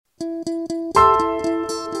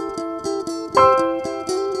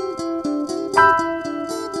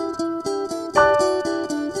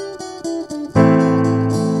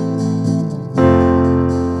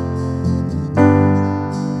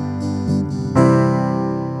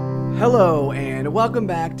Hello and welcome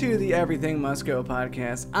back to the Everything Must Go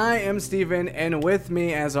podcast. I am Steven, and with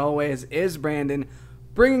me as always is Brandon,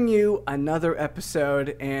 bringing you another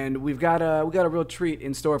episode, and we've got a real treat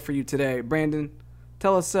in store for you today. Brandon,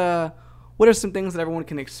 tell us what are some things that everyone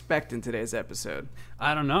can expect in today's episode?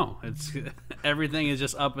 I don't know. It's everything is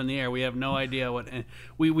just up in the air. We have no idea what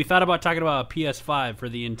we thought about talking about a PS5 for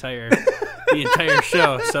the entire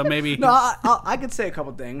show. So maybe No, I could say a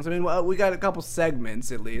couple things. I mean, we got a couple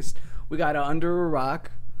segments at least. We got Under a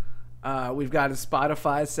Rock. We've got a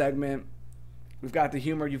Spotify segment. We've got the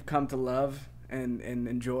humor you've come to love and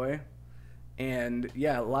enjoy. And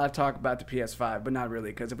yeah, a lot of talk about the PS5, but not really,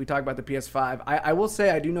 because if we talk about the PS5, I will say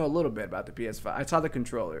I do know a little bit about the PS5. I saw the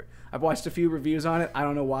controller. I've watched a few reviews on it. I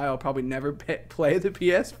don't know why. I'll probably never play the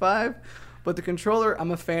PS5. But the controller,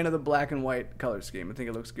 I'm a fan of the black and white color scheme. I think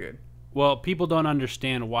it looks good. Well, people don't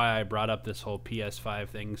understand why I brought up this whole PS5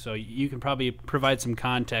 thing, so you can probably provide some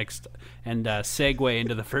context and segue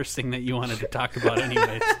into the first thing that you wanted to talk about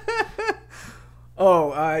anyways.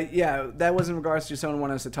 Yeah, that was in regards to someone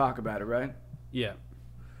wanting us to talk about it, right? Yeah.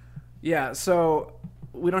 Yeah, so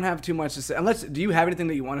we don't have too much to say. Do you have anything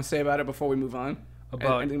that you want to say about it before we move on?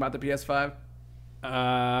 Anything about the PS5?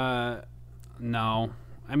 No.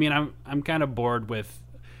 I mean, I'm kind of bored with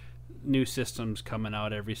new systems coming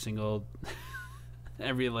out every cycle.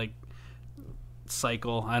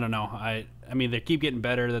 I don't know. I mean, they keep getting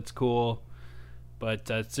better. That's cool. But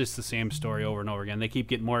it's just the same story over and over again. They keep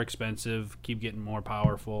getting more expensive, keep getting more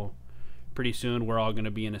powerful. Pretty soon, we're all going to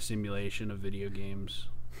be in a simulation of video games.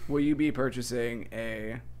 Will you be purchasing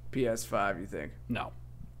a PS5, you think? No.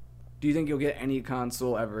 Do you think you'll get any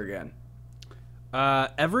console ever again?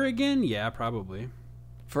 Ever again? Yeah, probably.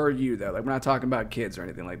 For you, though. Like, we're not talking about kids or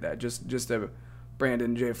anything like that. Just a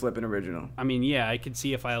Brandon J. Flippin' original. I mean, yeah, I could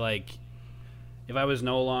see if I was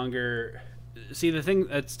no longer... See, the thing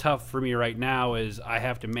that's tough for me right now is I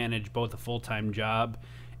have to manage both a full-time job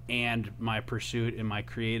and my pursuit in my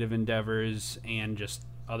creative endeavors and just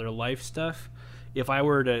other life stuff. If I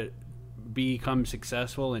were to become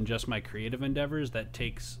successful in just my creative endeavors,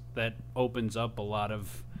 that opens up a lot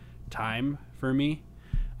of time for me.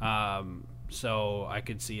 So I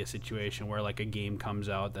could see a situation where like a game comes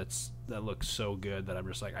out that looks so good that I'm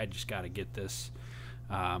just like, I just got to get this.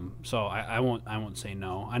 So I won't say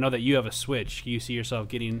no. I know that you have a Switch. Do you see yourself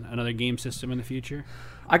getting another game system in the future?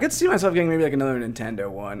 I could see myself getting maybe like another Nintendo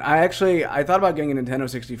one. I thought about getting a Nintendo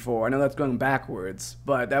 64. I know that's going backwards,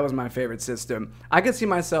 but that was my favorite system. I could see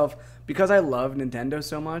myself, because I love Nintendo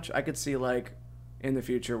so much, I could see like in the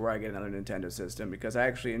future where I get another Nintendo system, because I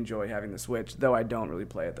actually enjoy having the Switch, though I don't really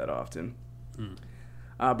play it that often.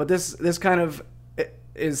 But this kind of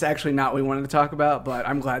is actually not what we wanted to talk about, but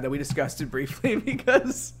I'm glad that we discussed it briefly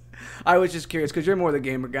because I was just curious, because you're more the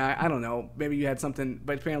gamer guy. I don't know, maybe you had something,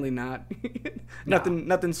 but apparently not.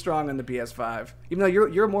 Nothing strong on the PS5, even though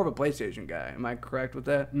you're more of a PlayStation guy. Am I correct with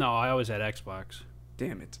that? No, I always had Xbox.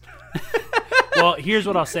 Damn it. Well, here's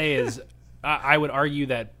what I'll say is I would argue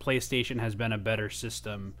that PlayStation has been a better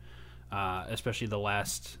system, especially the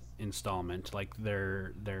last installment. Like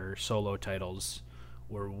their solo titles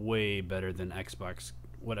were way better than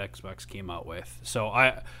what Xbox came out with. So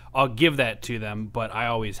I'll give that to them, but I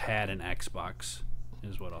always had an Xbox,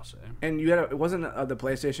 is what I'll say. And wasn't the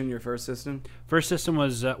PlayStation your first system? First system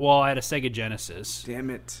was I had a Sega Genesis.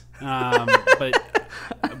 Damn it.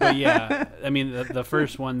 But yeah, I mean the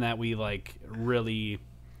first one that we like really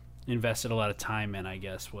invested a lot of time in, I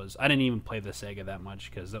guess, was I didn't even play the Sega that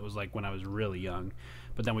much because that was like when I was really young.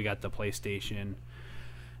 But then we got the PlayStation.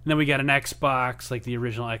 And then we got an Xbox, like the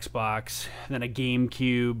original Xbox. Then a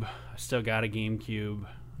GameCube. I still got a GameCube.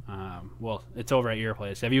 Well, it's over at your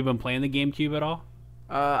place. Have you been playing the GameCube at all?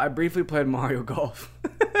 I briefly played Mario Golf.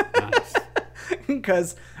 Nice.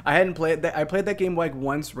 Because I hadn't played that. I played that game like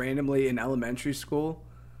once randomly in elementary school.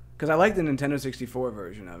 Because I liked the Nintendo 64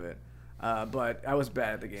 version of it. But I was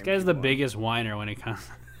bad at the game. This guy's the biggest whiner when it comes...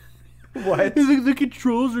 What? The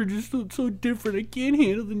controls are just so different. I can't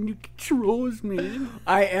handle the new controls, man.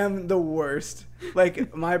 I am the worst.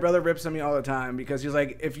 Like, my brother rips on me all the time because he's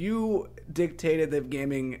like, if you dictated the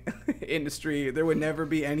gaming industry, there would never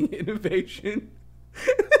be any innovation.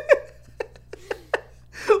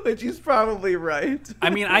 Which he's probably right. I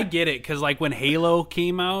mean, I get it, because like when Halo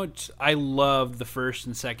came out, I loved the first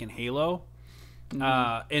and second Halo.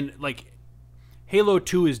 And like... Halo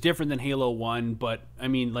 2 is different than Halo 1, but I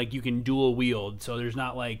mean, like, you can dual wield, so there's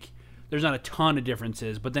not a ton of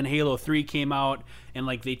differences. But then Halo 3 came out, and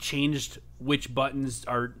like they changed which buttons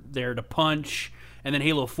are there to punch. And then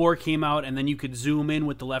Halo 4 came out, and then you could zoom in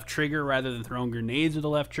with the left trigger rather than throwing grenades with the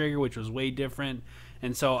left trigger, which was way different.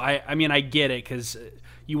 And so I mean, I get it because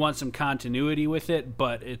you want some continuity with it,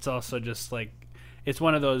 but it's also just like, it's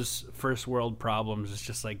one of those first world problems. It's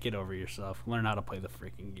just like, get over yourself. Learn how to play the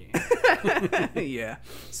freaking game. Yeah.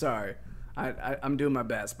 Sorry. I'm doing my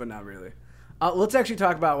best, but not really. Let's actually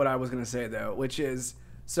talk about what I was going to say, though, which is,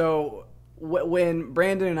 so when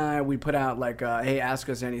Brandon and I, we put out like, hey, ask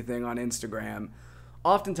us anything on Instagram,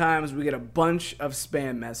 oftentimes we get a bunch of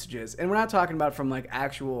spam messages. And we're not talking about from like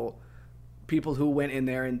actual people who went in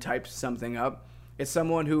there and typed something up. It's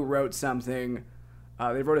someone who wrote something.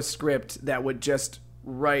 They wrote a script that would just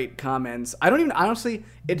write comments. I don't even, honestly,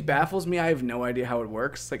 it baffles me. I have no idea how it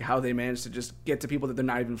works, like how they manage to just get to people that they're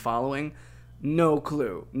not even following. No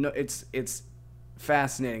clue. No, it's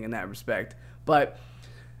fascinating in that respect. But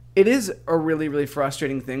it is a really, really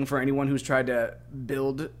frustrating thing for anyone who's tried to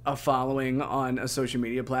build a following on a social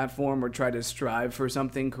media platform or try to strive for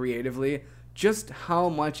something creatively. Just how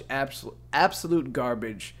much absolute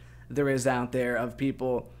garbage there is out there of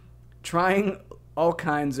people trying all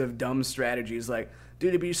kinds of dumb strategies, like, dude,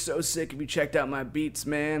 it'd be so sick if you checked out my beats,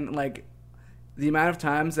 man. Like, the amount of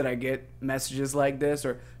times that I get messages like this,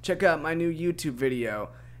 or check out my new YouTube video.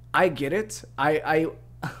 I get it. I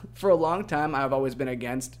for a long time, I've always been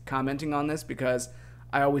against commenting on this because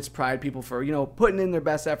I always pride people for, putting in their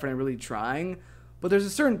best effort and really trying. But there's a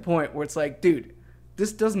certain point where it's like, dude,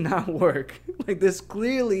 this does not work. Like, this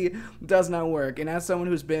clearly does not work. And as someone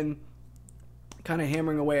who's been kind of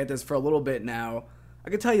hammering away at this for a little bit now, I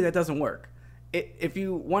can tell you that doesn't work. If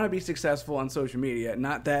you want to be successful on social media,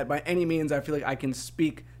 not that by any means I feel like I can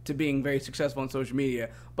speak to being very successful on social media,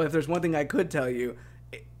 but if there's one thing I could tell you,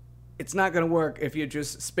 it's not going to work if you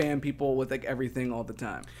just spam people with like everything all the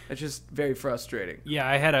time. It's just very frustrating. Yeah,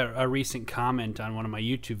 I had a recent comment on one of my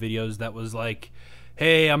YouTube videos that was like,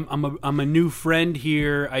 hey, I'm a new friend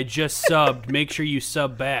here. I just subbed. Make sure you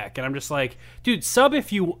sub back. And I'm just like, dude, sub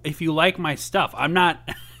if you like my stuff. I'm not.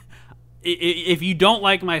 If you don't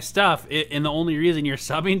like my stuff, and the only reason you're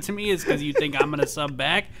subbing to me is because you think I'm gonna sub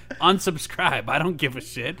back, unsubscribe. I don't give a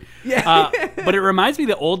shit. Yeah. But it reminds me of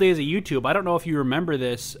the old days of YouTube. I don't know if you remember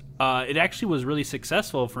this. It actually was really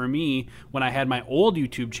successful for me when I had my old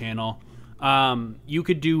YouTube channel. You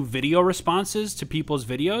could do video responses to people's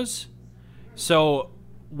videos. So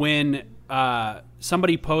when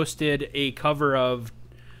somebody posted a cover of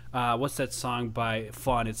what's that song by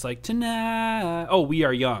Fun? It's like tonight. Oh, We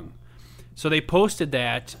Are Young. So they posted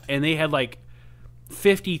that, and they had like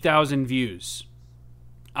 50,000 views.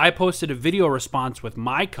 I posted a video response with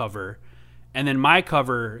my cover, and then my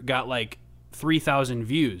cover got like 3,000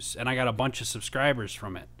 views, and I got a bunch of subscribers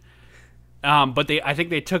from it. But I think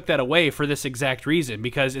they took that away for this exact reason,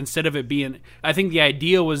 because instead of it being, I think the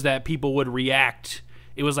idea was that people would react.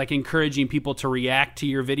 It was like encouraging people to react to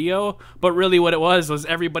your video, but really what it was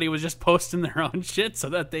everybody was just posting their own shit so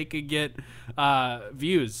that they could get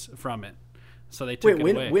views from it. So they took it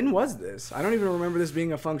away. When was this? I don't even remember this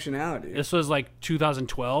being a functionality. This was like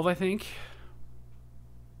 2012, I think.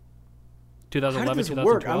 2011, How did this 2012.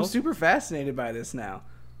 work? I'm super fascinated by this now.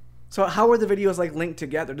 So how were the videos like linked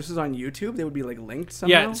together? This was on YouTube. They would be like linked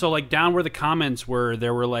somehow. Yeah. So like down where the comments were,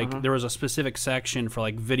 there were like there was a specific section for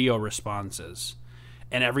like video responses,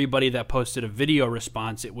 and everybody that posted a video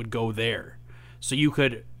response, it would go there. So you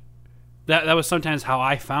could. That was sometimes how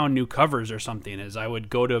I found new covers or something, is I would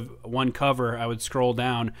go to one cover, I would scroll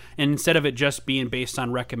down, and instead of it just being based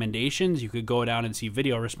on recommendations, you could go down and see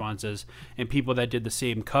video responses, and people that did the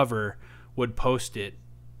same cover would post it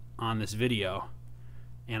on this video,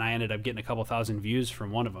 and I ended up getting a couple thousand views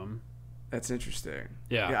from one of them. That's interesting.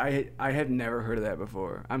 Yeah. I had never heard of that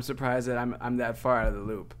before. I'm surprised that I'm that far out of the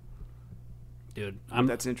loop. Dude,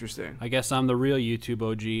 that's interesting. I guess I'm the real YouTube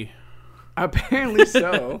OG. Apparently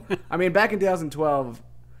so. I mean, back in 2012,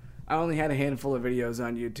 I only had a handful of videos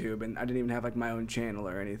on YouTube, and I didn't even have like my own channel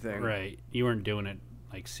or anything. Right. You weren't doing it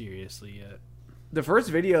like seriously yet. The first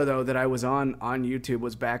video though that I was on YouTube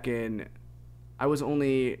was back in. It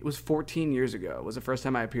was 14 years ago. It was the first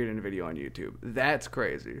time I appeared in a video on YouTube. That's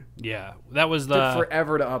crazy. Yeah, that was It took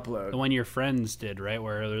forever to upload. The one your friends did, right?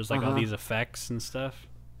 Where there's like all these effects and stuff.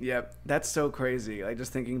 Yep, that's so crazy. Like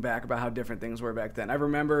just thinking back about how different things were back then. I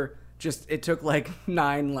remember it took like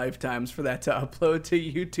 9 lifetimes for that to upload to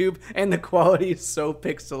YouTube, and the quality is so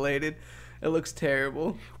pixelated. It looks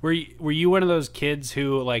terrible. Were you one of those kids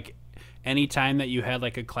who like anytime that you had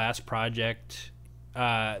like a class project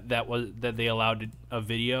that they allowed a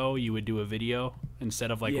video, you would do a video instead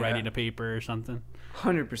of like writing a paper or something?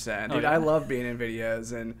 100%. Dude, I love being in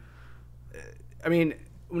videos, and I mean,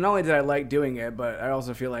 not only did I like doing it, but I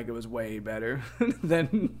also feel like it was way better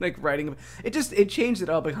than like writing. It changed it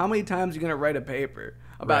up. Like, how many times are you gonna write a paper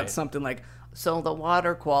about something like, So the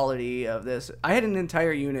water quality of this, I had an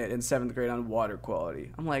entire unit in 7th grade on water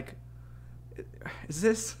quality. I'm like, is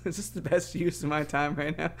this the best use of my time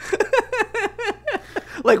right now?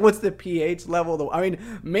 Like, what's the pH level? I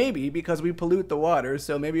mean, maybe because we pollute the water.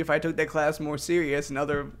 So maybe if I took that class more serious and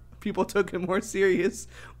other people took it more serious,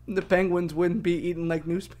 the penguins wouldn't be eating like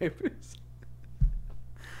newspapers.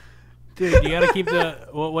 Dude, you gotta keep the.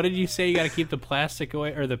 What did you say? You gotta keep the plastic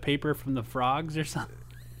away or the paper from the frogs or something.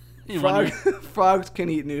 Frogs can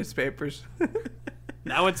eat newspapers.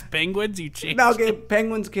 Now it's penguins. You changed. No, okay,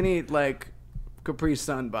 penguins can eat like Capri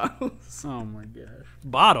Sun bottles. Oh my gosh.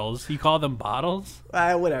 Bottles? You call them bottles?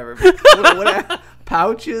 Whatever. What,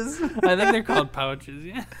 pouches? I think they're called pouches.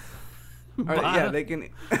 Yeah. Yeah, they can.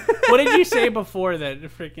 What did you say before that?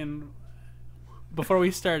 Freaking. Before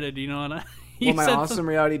we started, you know what? Well, my awesome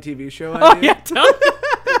reality TV show idea? Oh yeah,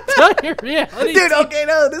 tell your reality. Dude, okay,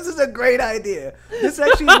 no, this is a great idea. This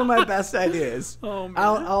actually is one of my best ideas. Oh man.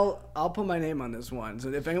 I'll put my name on this one. So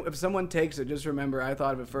if someone takes it, just remember I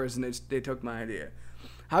thought of it first and they took my idea.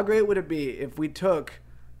 How great would it be if we took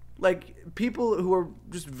like people who are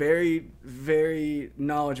just very, very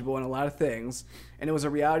knowledgeable in a lot of things, and it was a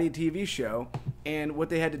reality TV show, and what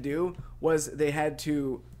they had to do was they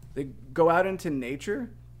go out into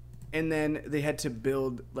nature, and then they had to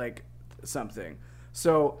build like something.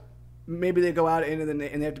 So maybe they go out into and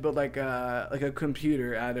they have to build like a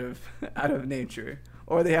computer out of nature,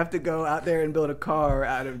 or they have to go out there and build a car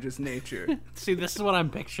out of just nature. See, this is what I'm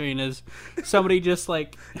picturing is somebody just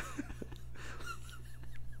like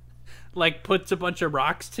puts a bunch of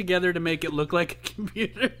rocks together to make it look like a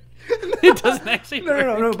computer. It doesn't actually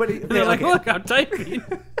work. No, but they're like, look, I'm typing.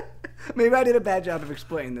 Maybe I did a bad job of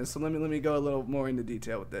explaining this, so let me go a little more into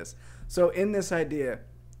detail with this. So in this idea,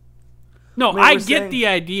 no, I get the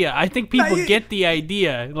idea. I think people get the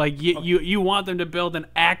idea. Like you want them to build an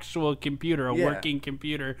actual computer, a working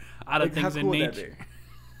computer out of things in nature.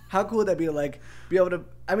 How cool would that be to like be able to?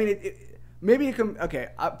 I mean, maybe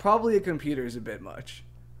probably a computer is a bit much.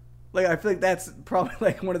 Like I feel like that's probably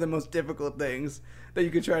like one of the most difficult things that you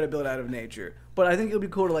could try to build out of nature. But I think it would be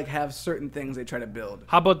cool to like have certain things they try to build.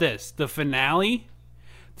 How about this? The finale,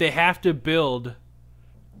 they have to build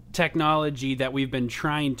technology that we've been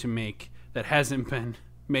trying to make that hasn't been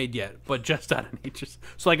made yet, but just out of nature.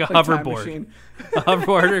 So like a hoverboard. A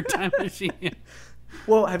hoverboard or time machine.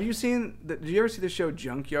 Well, have you seen... did you ever see the show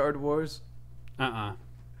Junkyard Wars?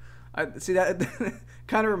 See, that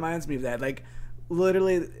kind of reminds me of that. Like,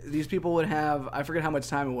 literally, these people would have... I forget how much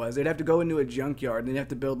time it was. They'd have to go into a junkyard, and they'd have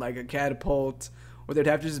to build, like, a catapult, or they'd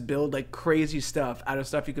have to just build, like, crazy stuff out of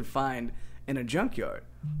stuff you could find in a junkyard.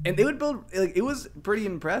 And they would build... like, it was pretty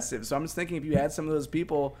impressive. So I'm just thinking if you had some of those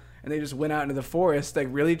people, and they just went out into the forest, like,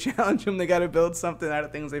 really challenge them, they got to build something out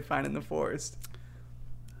of things they find in the forest.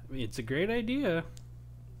 I mean, it's a great idea.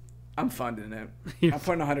 I'm funding it. I'm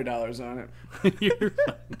putting $100 on it. You're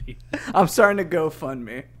funny. I'm starting to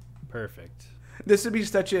GoFundMe. Perfect. This would be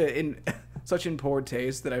such in poor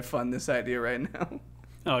taste that I fund this idea right now.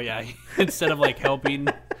 Oh yeah, instead of like helping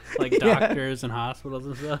like doctors and hospitals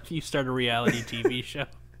and stuff, you start a reality TV show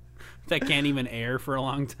that can't even air for a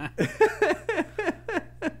long time.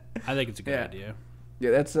 I think it's a good idea.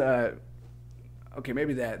 Yeah, that's okay,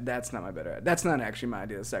 maybe that's not my better idea. That's not actually my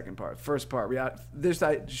idea, the second part. First part, this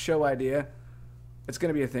show idea, it's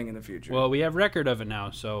going to be a thing in the future. Well, we have record of it now,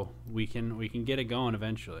 so we can get it going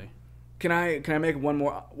eventually. Can I make one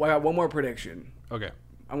more? I got one more prediction. Okay.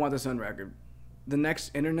 I want this on record. The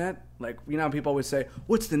next internet, like, you know how people always say,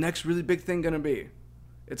 what's the next really big thing going to be?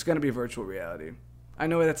 It's going to be virtual reality. I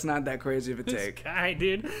know that's not that crazy of a take. This guy,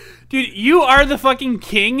 dude, you are the fucking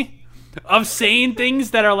king of saying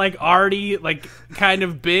things that are like already like kind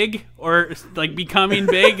of big or like becoming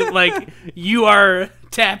big. Like you are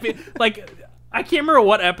tapping. Like I can't remember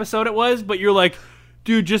what episode it was, but you're like,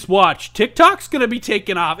 dude, just watch. TikTok's gonna be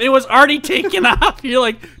taken off. It was already taken off. You're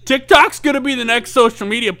like, TikTok's gonna be the next social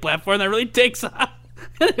media platform that really takes off.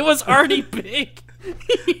 And it was already big.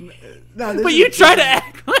 No, but you try to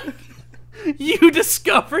act like you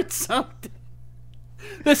discovered something.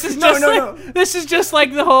 This is just This is just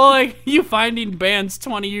like the whole like you finding bands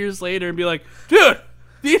 20 years later and be like, dude,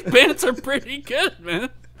 these bands are pretty good, man.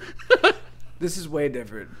 This is way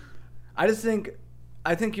different. I think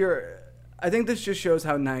this just shows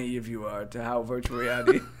how naive you are to how virtual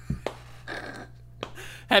reality.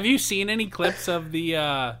 Have you seen any clips of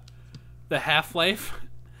the Half-Life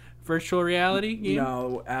virtual reality game?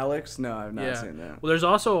 No, Alex. No, I've not seen that. Well, there's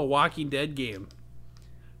also a Walking Dead game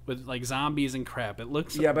with like zombies and crap. It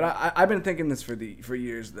looks but I've been thinking this for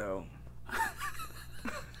years though.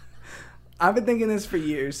 I've been thinking this for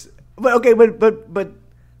years. But okay, but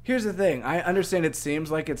Here's the thing. I understand it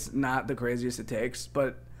seems like it's not the craziest it takes,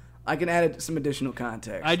 but I can add some additional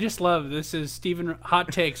context. I just love this is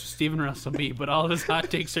hot takes with Stephen Russell B, but all of his hot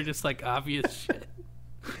takes are just like obvious shit.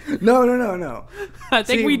 No. I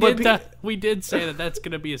think we did say that that's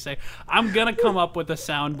gonna be a say. I'm gonna come up with a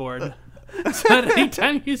soundboard. So that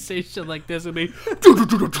anytime you say shit like this, it'll be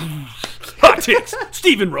hot takes,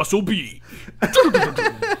 Stephen Russell B.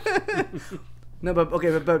 No, but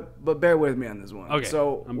okay, but bear with me on this one. Okay,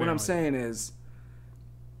 So what I'm saying is,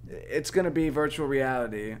 it's gonna be virtual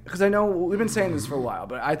reality because I know we've been saying this for a while,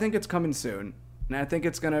 but I think it's coming soon, and I think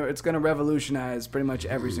it's gonna revolutionize pretty much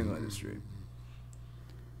every single industry.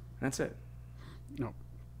 That's it. No.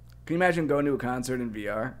 Can you imagine going to a concert in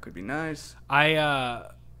VR? Could be nice. I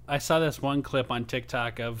saw this one clip on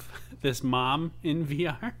TikTok of this mom in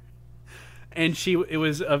VR. And it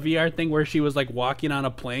was a VR thing where she was like walking on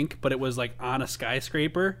a plank, but it was like on a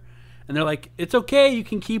skyscraper. And they're like, it's okay, you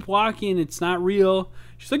can keep walking, it's not real.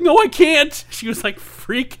 She's like, no, I can't. She was like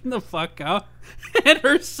freaking the fuck out. And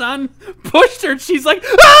her son pushed her and she's like,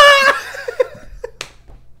 ah!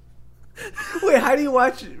 Wait, how do you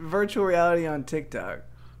watch virtual reality on TikTok?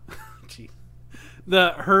 Gee.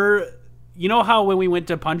 You know how when we went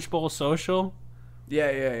to Punch Bowl Social?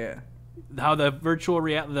 Yeah. How the virtual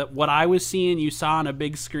reality, what I was seeing, you saw on a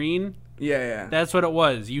big screen. Yeah. That's what it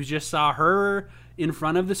was. You just saw her in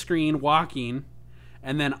front of the screen walking,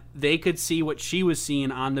 and then they could see what she was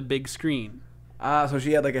seeing on the big screen. So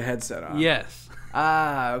she had like a headset on. Yes.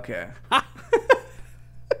 Okay.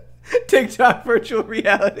 TikTok virtual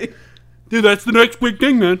reality. Dude, that's the next big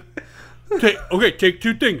thing, man. Take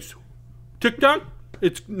two things. TikTok,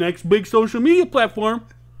 it's next big social media platform.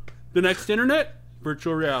 The next internet.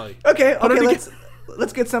 Virtual reality. Okay.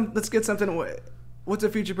 Let's get something. What's a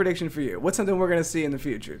future prediction for you? What's something we're gonna see in the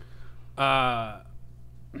future? VR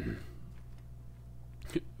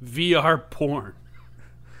porn.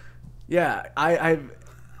 Yeah,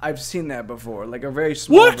 I've seen that before. Like a very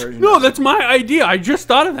small version. No, that's my idea. I just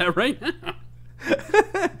thought of that right now.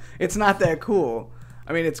 It's not that cool.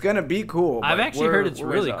 I mean, it's gonna be cool. I've actually heard it's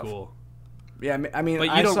really cool. Yeah, I mean,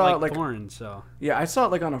 but you don't like porn, so yeah, I saw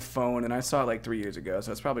it like on a phone, and I saw it like 3 years ago,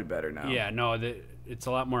 so it's probably better now. Yeah, no, it's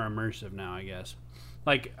a lot more immersive now, I guess.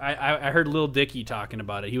 Like I heard Lil Dicky talking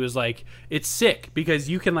about it. He was like, it's sick because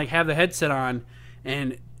you can like have the headset on,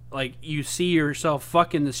 and like you see yourself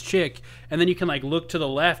fucking this chick, and then you can like look to the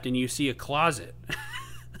left and you see a closet.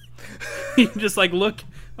 You just like look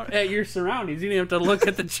at your surroundings. You don't have to look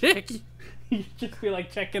at the chick. You just be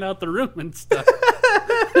like checking out the room and stuff.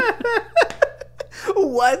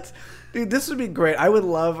 What? Dude, this would be great. I would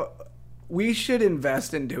love... We should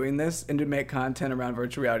invest in doing this and to make content around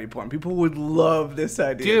virtual reality porn. People would love this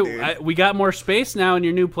idea, dude. We got more space now in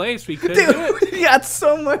your new place. We could do it. We got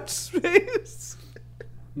so much space.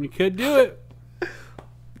 We could do it.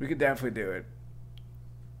 We could definitely do it.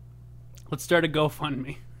 Let's start a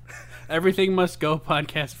GoFundMe. Everything Must Go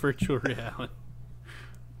podcast virtual reality.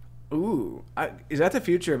 Ooh, is that the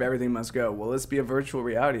future of Everything Must Go? Will this be a virtual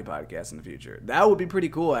reality podcast in the future? That would be pretty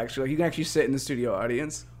cool, actually. Like, you can actually sit in the studio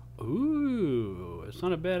audience. Ooh, it's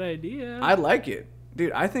not a bad idea. I like it,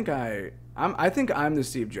 dude. I think I'm the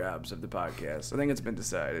Steve Jobs of the podcast. I think it's been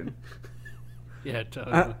decided. Yeah,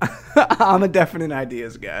 totally. I'm a definite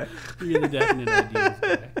ideas guy. You're the definite ideas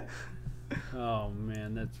guy. Oh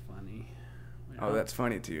man, that's funny. Oh, that's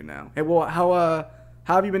funny to you now. Hey, well,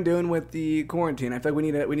 how have you been doing with the quarantine? I feel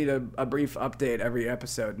like we need a brief update every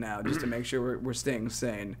episode now, just to make sure we're staying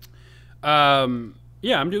sane.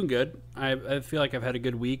 Yeah, I'm doing good. I feel like I've had a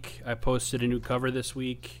good week. I posted a new cover this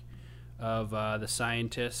week of The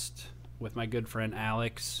Scientist with my good friend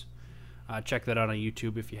Alex. Check that out on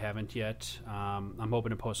YouTube if you haven't yet. I'm hoping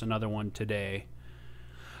to post another one today.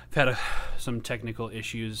 I've had some technical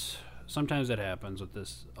issues. Sometimes that happens with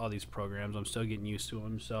all these programs. I'm still getting used to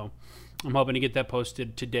them, so I'm hoping to get that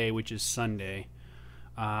posted today, which is Sunday.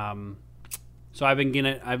 So I've been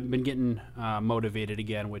getting motivated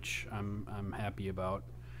again, which I'm happy about.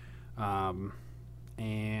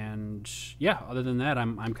 And yeah, other than that,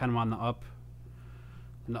 I'm kind of on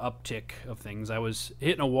the uptick of things. I was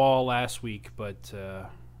hitting a wall last week, but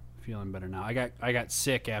feeling better now. I got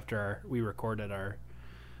sick after we recorded our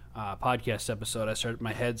podcast episode.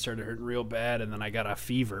 My head started hurting real bad, and then I got a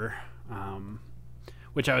fever,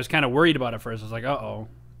 which I was kind of worried about at first. I was like, uh-oh,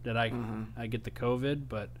 did I get the COVID?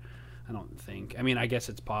 But I don't think. I mean, I guess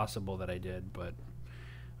it's possible that I did, but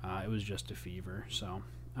it was just a fever. So,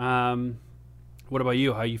 what about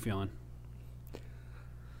you? How are you feeling?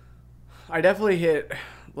 I definitely hit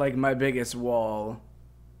like my biggest wall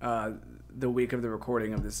the week of the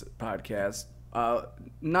recording of this podcast.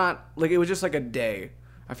 Not like it was just like a day.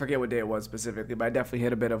 I forget what day it was specifically, but I definitely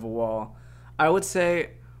hit a bit of a wall. I would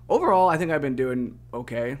say overall, I think I've been doing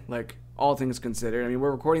okay, like all things considered. I mean,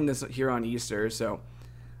 we're recording this here on Easter, so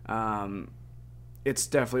it's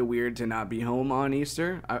definitely weird to not be home on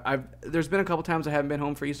Easter. There's been a couple times I haven't been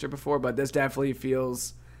home for Easter before, but this definitely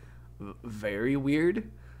feels very weird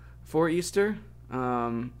for Easter.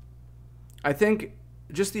 I think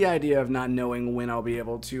just the idea of not knowing when I'll be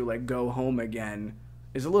able to like go home again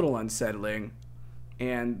is a little unsettling.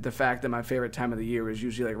 And the fact that my favorite time of the year is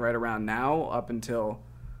usually like right around now up until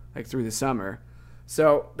like through the summer.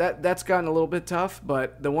 So that's gotten a little bit tough,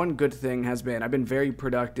 but the one good thing has been I've been very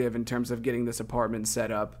productive in terms of getting this apartment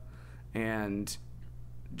set up and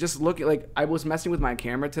just looking like I was messing with my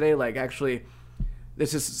camera today. Like actually,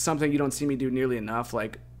 this is something you don't see me do nearly enough,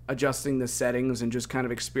 like adjusting the settings and just kind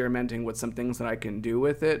of experimenting with some things that I can do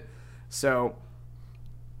with it. So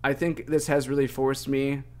I think this has really forced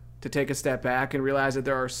me to take a step back and realize that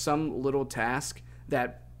there are some little tasks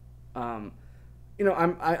that,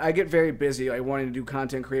 I get very busy, like wanting to do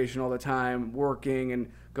content creation all the time, working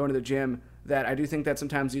and going to the gym, that I do think that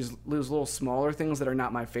sometimes these little smaller things that are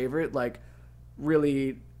not my favorite, like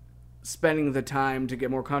really spending the time to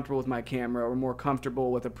get more comfortable with my camera or more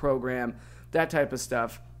comfortable with a program, that type of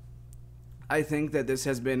stuff. I think that this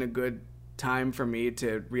has been a good time for me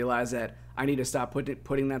to realize that I need to stop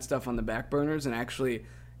putting that stuff on the back burners and actually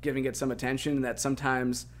giving it some attention, and that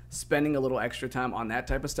sometimes spending a little extra time on that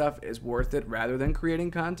type of stuff is worth it rather than creating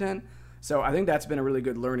content. So I think that's been a really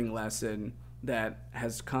good learning lesson that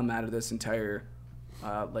has come out of this entire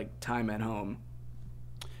time at home.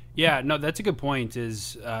 Yeah, no, that's a good point.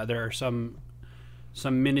 Is there are some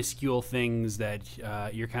minuscule things that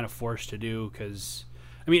you're kind of forced to do because,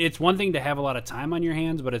 I mean, it's one thing to have a lot of time on your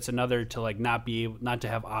hands, but it's another to like not to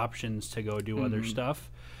have options to go do other stuff.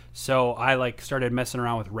 So I like started messing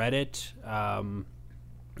around with Reddit,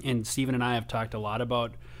 and Steven and I have talked a lot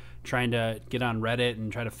about trying to get on Reddit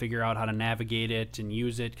and try to figure out how to navigate it and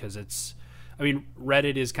use it because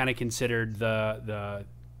Reddit is kind of considered the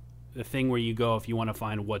thing where you go if you want to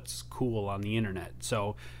find what's cool on the internet.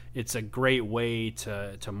 So it's a great way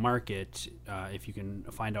to market if you can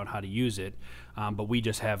find out how to use it. But we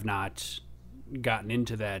just have not gotten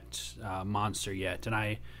into that monster yet. And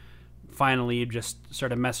I finally just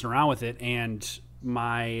started messing around with it, and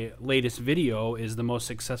my latest video is the most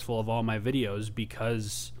successful of all my videos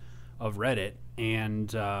because of Reddit.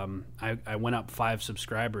 And I went up 5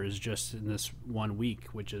 subscribers just in this 1 week,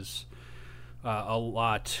 which is a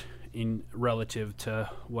lot in relative to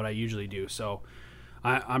what I usually do. So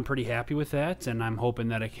I'm pretty happy with that, and I'm hoping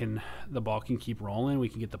that the ball can keep rolling. We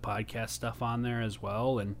can get the podcast stuff on there as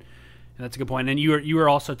well, and that's a good point. And you were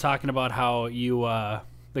also talking about how you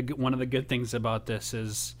one of the good things about this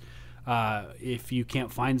is if you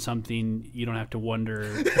can't find something, you don't have to wonder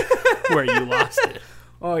where you lost it.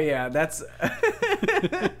 Oh yeah, that's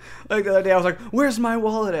like the other day I was like, "Where's my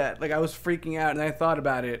wallet at?" Like I was freaking out, and I thought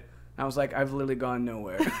about it. I was like, "I've literally gone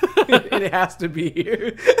nowhere. It has to be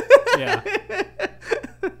here." Yeah.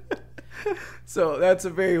 So that's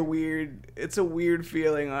it's a weird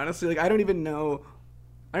feeling, honestly. Like I don't even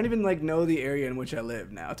like know the area in which I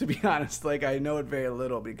live now, to be honest. Like I know it very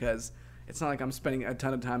little because it's not like I'm spending a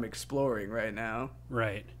ton of time exploring right now.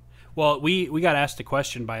 Right. Well, we got asked a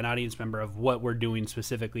question by an audience member of what we're doing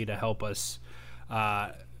specifically to help us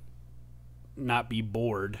not be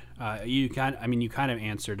bored. You kind of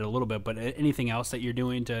answered it a little bit, but anything else that you're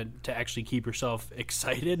doing to actually keep yourself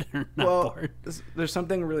excited or not bored? There's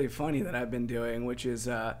something really funny that I've been doing, which is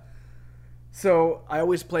so I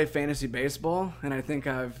always play fantasy baseball, and I think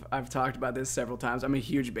I've talked about this several times. I'm a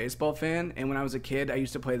huge baseball fan, and when I was a kid, I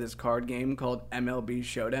used to play this card game called MLB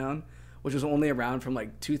Showdown, which was only around from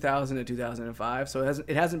like 2000 to 2005, so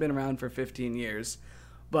it hasn't been around for 15 years.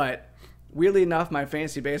 But weirdly enough, my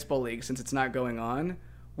fantasy baseball league, since it's not going on,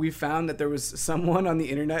 we found that there was someone on the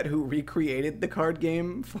internet who recreated the card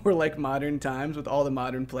game for like modern times with all the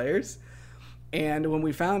modern players. And when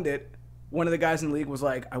we found it, one of the guys in the league was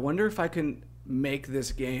like, I wonder if I can make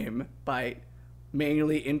this game by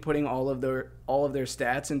manually inputting all of their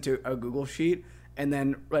stats into a Google sheet and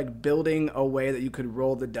then like building a way that you could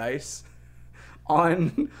roll the dice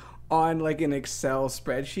on like an Excel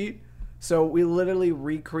spreadsheet. So we literally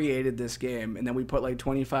recreated this game, and then we put like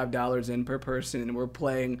 $25 in per person, and we're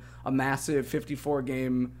playing a massive 54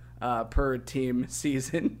 game per team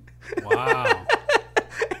season. Wow.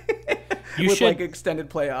 With like extended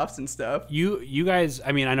playoffs and stuff. You guys,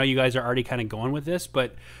 I mean, I know you guys are already kind of going with this,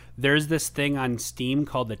 but there's this thing on Steam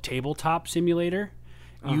called the Tabletop Simulator.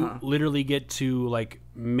 You literally get to like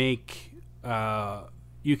make,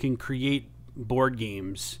 you can create board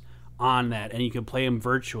games on that, and you can play them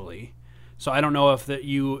virtually. So I don't know if that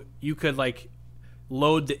you could like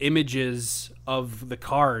load the images of the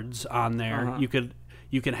cards on there.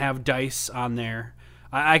 You can have dice on there.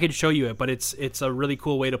 I could show you it, but it's a really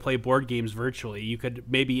cool way to play board games virtually. You could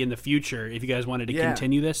maybe in the future, if you guys wanted to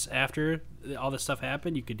continue this after all this stuff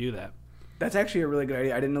happened, you could do that. That's actually a really good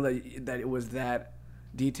idea. I didn't know that it was that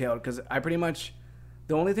detailed, because I pretty much,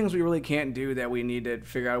 the only things we really can't do that we need to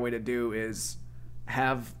figure out a way to do is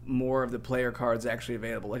have more of the player cards actually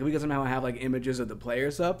available. Like if we could somehow have like images of the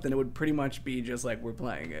players up, then it would pretty much be just like we're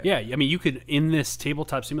playing it. Yeah, I mean you could, in this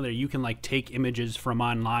tabletop simulator, you can like take images from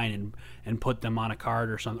online and put them on a card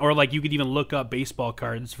or something. Or like you could even look up baseball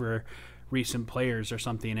cards for recent players or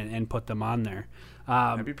something and put them on there.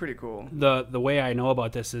 That'd be pretty cool. The way I know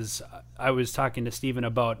about this is I was talking to Steven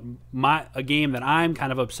about a game that I'm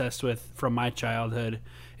kind of obsessed with from my childhood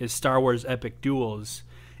is Star Wars Epic Duels,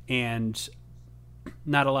 and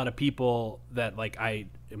not a lot of people that like I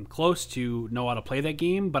am close to know how to play that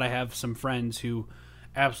game, but I have some friends who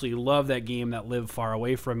absolutely love that game that live far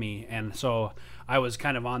away from me, and so I was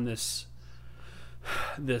kind of on this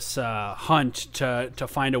hunt to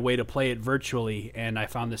find a way to play it virtually, and I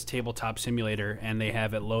found this tabletop simulator, and they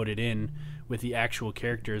have it loaded in with the actual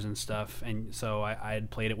characters and stuff, and so I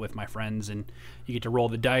had played it with my friends, and you get to roll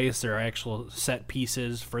the dice. There are actual set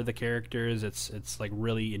pieces for the characters. It's like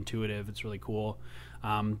really intuitive. It's really cool.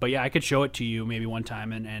 But yeah, I could show it to you maybe one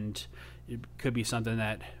time, and it could be something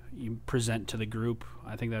that you present to the group.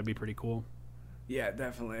 I think that'd be pretty cool. Yeah,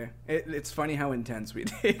 definitely. It's funny how intense we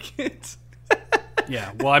take it.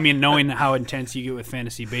 Yeah, well, I mean, knowing how intense you get with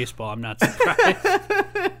fantasy baseball, I'm not surprised.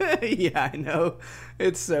 Yeah, I know.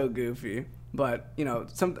 It's so goofy. But, you know,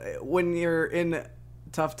 when you're in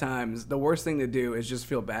tough times, the worst thing to do is just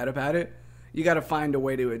feel bad about it. You got to find a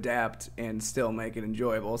way to adapt and still make it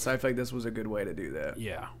enjoyable. So I feel like this was a good way to do that.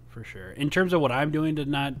 Yeah, for sure. In terms of what I'm doing to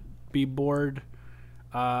not be bored,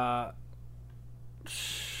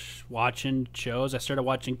 watching shows. I started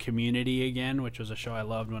watching Community again, which was a show I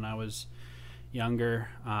loved when I was younger.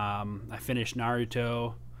 I finished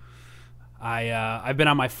Naruto. I've been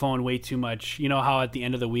on my phone way too much. You know how at the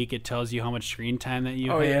end of the week it tells you how much screen time that you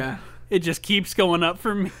had? Yeah. It just keeps going up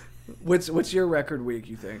for me. What's your record week,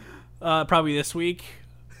 you think? Probably this week.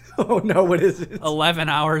 Oh no, what is it? 11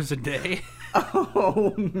 hours a day.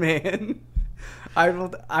 Oh man.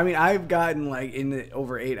 I've gotten like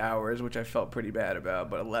over 8 hours, which I felt pretty bad about,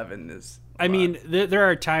 but 11 is a lot. mean, there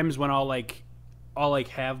are times when I'll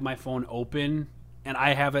have my phone open, and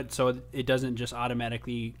I have it so it doesn't just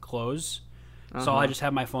automatically close. So I just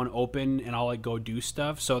have my phone open and I'll like go do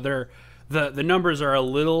stuff. So the numbers are a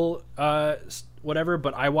little whatever,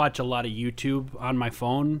 but I watch a lot of YouTube on my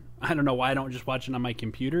phone. I don't know why I don't just watch it on my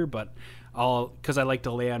computer, but because I like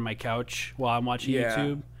to lay on my couch while I'm watching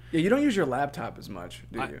YouTube. Yeah, you don't use your laptop as much,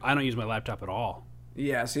 do you? I don't use my laptop at all.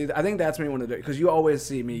 Yeah, see, I think that's what you want to do, because you always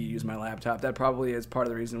see me use my laptop. That probably is part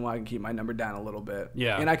of the reason why I can keep my number down a little bit.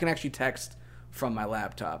 Yeah. And I can actually text from my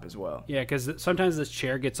laptop as well. Yeah, because sometimes this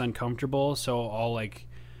chair gets uncomfortable, so I'll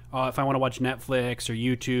if I want to watch Netflix or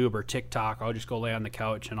YouTube or TikTok, I'll just go lay on the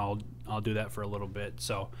couch and I'll do that for a little bit.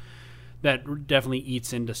 So that definitely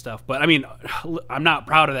eats into stuff. But I mean, I'm not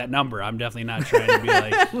proud of that number. I'm definitely not trying to be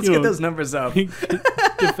like, let's get those numbers up.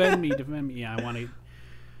 defend me. Yeah, I want to.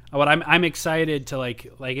 But I'm excited to like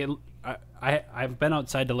it. I've been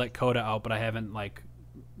outside to let Coda out, but I haven't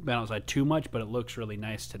been outside too much. But it looks really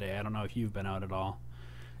nice today. I don't know if you've been out at all.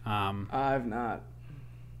 I've not.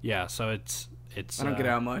 Yeah, so it's. I don't get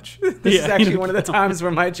out much. This is actually one of the times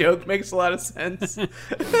where my joke makes a lot of sense.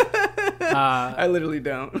 I literally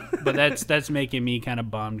don't. But that's making me kind of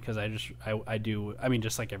bummed, because I do. I mean,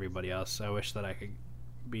 just like everybody else, I wish that I could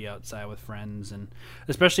be outside with friends, and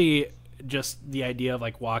especially just the idea of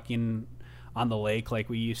like walking on the lake like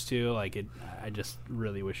we used to. I just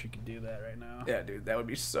really wish you could do that right now. Yeah, dude, that would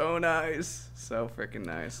be so nice. So freaking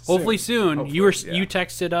nice. Hopefully soon. Hopefully, You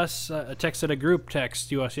texted us, texted a group text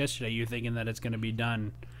to us yesterday. You thinking that it's going to be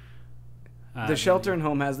done. The shelter and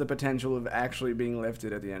home has the potential of actually being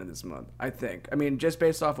lifted at the end of this month, I think. I mean, just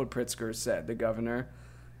based off what Pritzker said, the governor,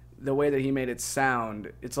 the way that he made it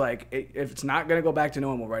sound, it's like if it's not going to go back to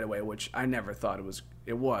normal right away, which I never thought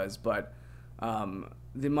it was, but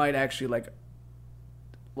they might actually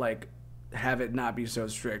like have it not be so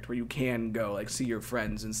strict, where you can go see your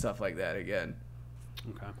friends and stuff like that again.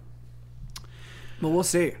 Okay. But we'll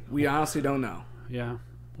see. We honestly don't know. Yeah,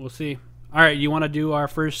 we'll see. All right, you want to do our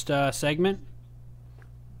first segment?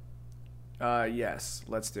 Yes,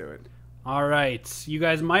 let's do it. All right. You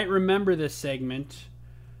guys might remember this segment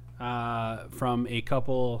from a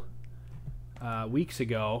couple weeks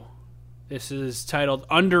ago. This is titled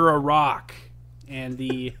Under a Rock, and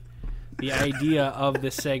the idea of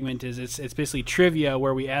this segment is it's basically trivia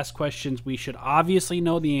where we ask questions we should obviously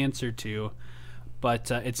know the answer to, but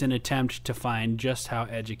it's an attempt to find just how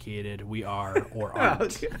educated we are or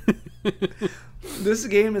aren't. This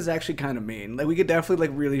game is actually kind of mean. Like, we could definitely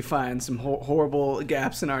really find some horrible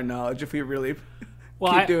gaps in our knowledge if we really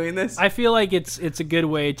keep doing this. I feel like it's a good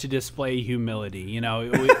way to display humility. You know,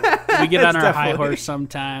 we get on our high horse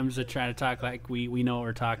sometimes to try to talk like we know what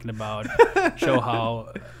we're talking about, show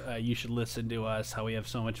how you should listen to us, how we have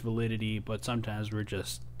so much validity, but sometimes we're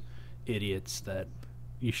just idiots that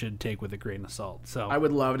you should take with a grain of salt. So I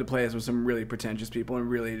would love to play this with some really pretentious people and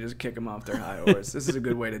really just kick them off their high horse. This is a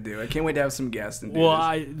good way to do it. I can't wait to have some guests and do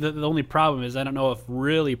this. The only problem is I don't know if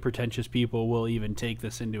really pretentious people will even take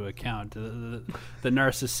this into account. The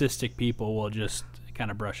narcissistic people will just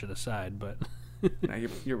kind of brush it aside. But no,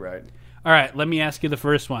 you're right. All right, let me ask you the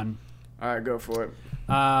first one. All right, go for it.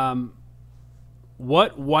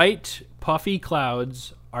 What white puffy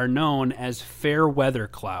clouds are known as fair weather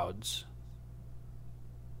clouds?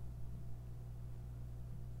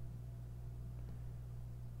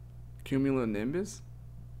 Cumulonimbus?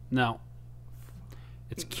 No.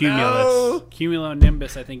 It's cumulus. No.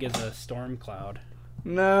 Cumulonimbus, I think, is a storm cloud.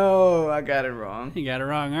 No, I got it wrong. You got it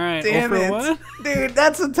wrong. All right. Damn it. What? Dude,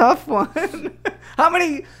 that's a tough one. How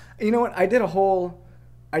many... You know what? I did a whole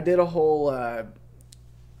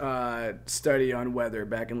study on weather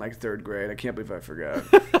back in like 3rd grade. I can't believe I forgot.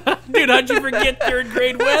 Dude, how'd you forget 3rd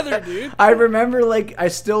grade weather, dude? I remember, I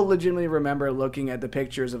still legitimately remember looking at the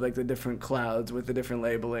pictures of, the different clouds with the different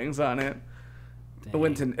labelings on it.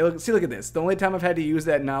 See, look at this. The only time I've had to use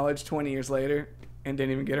that knowledge 20 years later and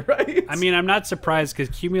didn't even get it right. I mean, I'm not surprised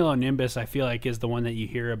because cumulonimbus, I feel like, is the one that you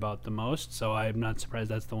hear about the most, so I'm not surprised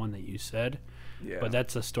that's the one that you said. Yeah. But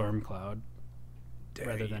that's a storm cloud. Damn.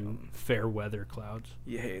 Rather than fair weather clouds.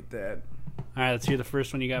 You hate that. All right, let's hear the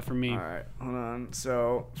first one you got from me. All right, hold on.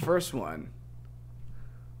 So, first one.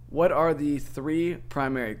 What are the 3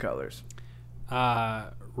 primary colors?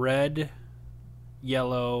 Red,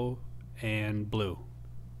 yellow, and blue.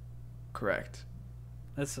 Correct.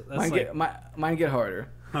 That's mine get harder.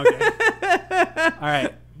 Okay. All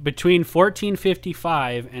right. Between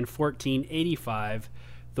 1455 and 1485,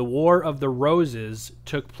 the War of the Roses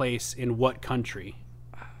took place in what country?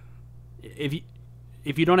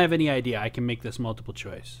 If you don't have any idea, I can make this multiple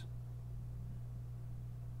choice.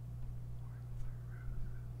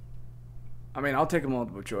 I mean, I'll take a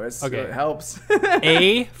multiple choice. Okay. So it helps.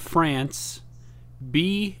 A, France.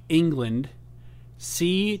 B, England.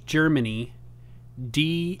 C, Germany.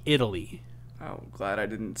 D, Italy. Oh, glad I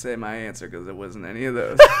didn't say my answer because it wasn't any of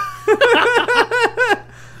those.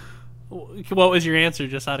 What was your answer,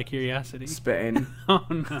 just out of curiosity? Spain. Oh,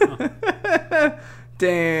 no.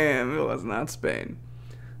 Damn, it was not Spain.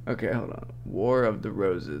 Okay, hold on. War of the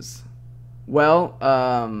Roses. Well,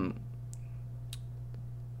 I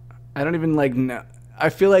don't even know. I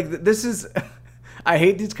feel like this is... I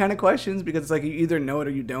hate these kind of questions because it's you either know it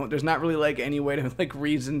or you don't. There's not really any way to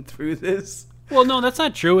reason through this. Well, no, that's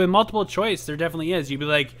not true. In multiple choice, there definitely is. You'd be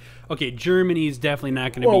like, okay, Germany's definitely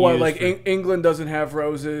not going to be used. England doesn't have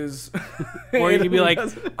roses. Or you could be like,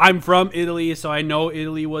 I'm from Italy, so I know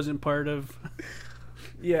Italy wasn't part of...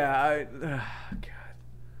 Yeah, God.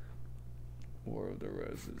 War of the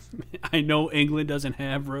Roses. I know England doesn't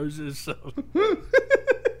have roses, so...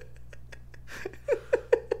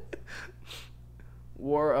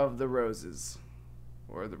 War of the Roses.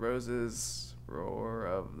 War of the Roses... Roar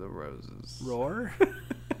of the Roses. Roar? All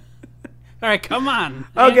right, come on.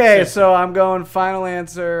 Okay, so I'm going final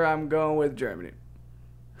answer. I'm going with Germany.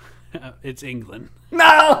 It's England.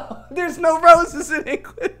 No! There's no roses in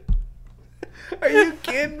England. Are you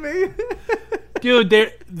kidding me?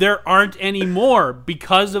 Dude, there aren't any more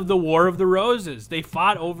because of the War of the Roses. They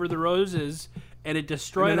fought over the roses and it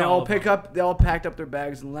destroyed They all packed up their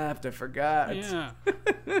bags and left. I forgot. Yeah.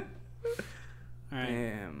 All right.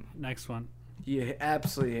 Damn. Next one. You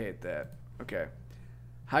absolutely hate that. Okay.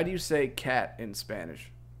 How do you say cat in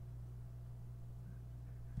Spanish?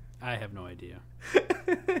 I have no idea.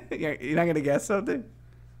 You're not going to guess something?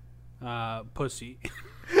 Pussy.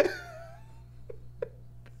 Is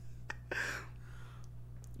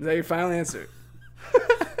that your final answer?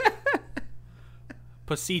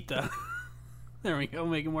 Pasita. There we go.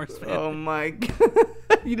 Make it more Spanish. Oh, my God.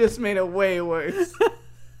 You just made it way worse.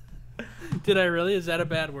 Did I really? Is that a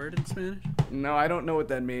bad word in Spanish? No, I don't know what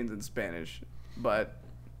that means in Spanish, but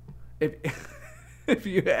if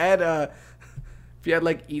you add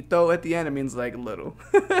ito at the end, it means little.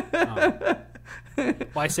 Oh. Well,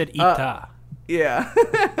 I said ita. Yeah.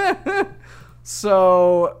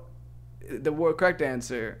 So The correct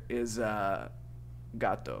answer is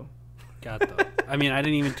gato. Gato. I mean, I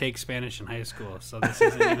didn't even take Spanish in high school, so this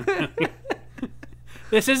isn't even...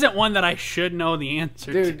 This isn't one that I should know the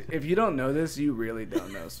answer to. Dude, if you don't know this, you really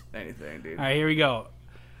don't know anything, dude. All right, here we go.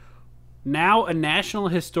 Now a National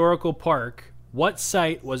Historical Park, what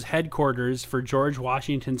site was headquarters for George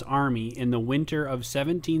Washington's army in the winter of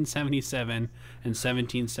 1777 and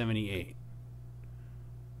 1778?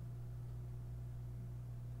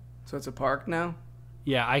 So it's a park now?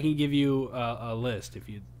 Yeah, I can give you a list if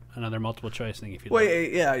you another multiple choice thing if you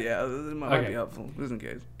Wait, yeah, this might be helpful, just in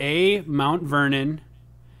case. A, Mount Vernon.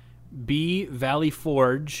 B, Valley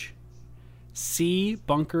Forge. C,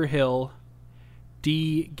 Bunker Hill.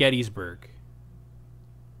 D, Gettysburg.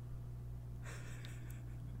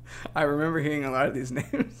 I remember hearing a lot of these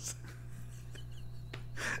names.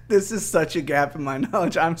 This is such a gap in my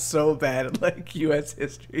knowledge. I'm so bad at like U.S.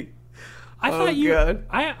 history. I thought you. God.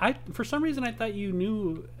 I for some reason I thought you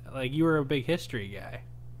knew, like you were a big history guy.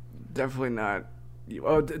 Definitely not.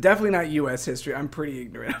 Definitely not U.S. history. I'm pretty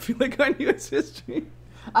ignorant. I feel like on U.S. history.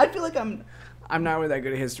 I feel like I'm not really that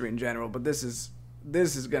good at history in general, but this is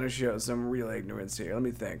gonna show some real ignorance here. Let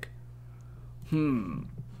me think. I'm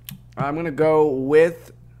gonna go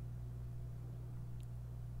with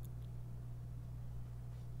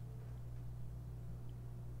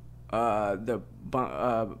the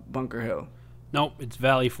Bunker Hill. Nope, it's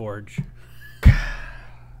Valley Forge.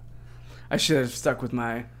 I should have stuck with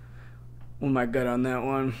my gut on that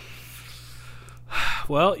one.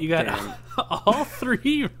 Well, you got all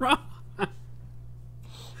three wrong.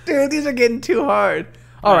 Dude, these are getting too hard.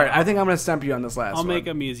 All right, I think I'm going to stump you on this last one. I'll make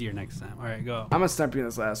them easier next time. All right, go. I'm going to stump you on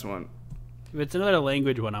this last one. If it's another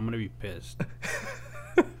language one, I'm going to be pissed.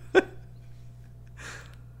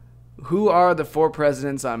 Who are the 4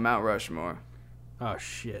 presidents on Mount Rushmore? Oh,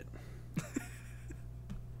 shit.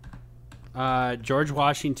 George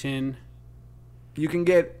Washington. You can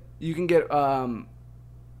get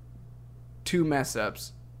 2 mess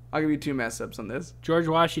ups. I'll give you 2 mess ups on this. George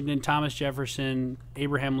Washington, Thomas Jefferson,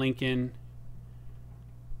 Abraham Lincoln.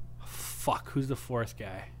 Fuck, who's the 4th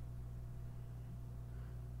guy?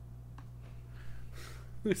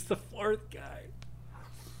 Who's the 4th guy?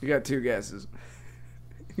 You got 2 guesses.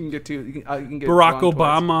 You can get 2. You can get Barack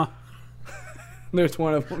Obama. There's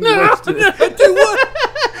one of them. You wasted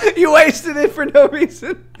it. You wasted it for no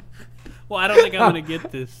reason. Well, I don't think I'm going to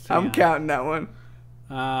get this. I'm counting that one.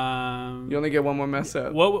 You only get 1 more mess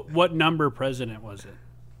up. What number president was it?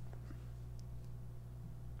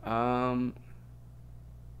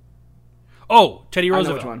 Oh, Teddy Roosevelt. I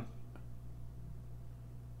know which one.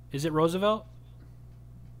 Is it Roosevelt?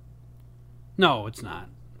 No, it's not.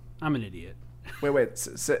 I'm an idiot. Wait.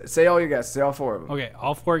 Say all your guesses. Say all 4 of them. Okay,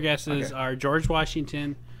 all 4 guesses are George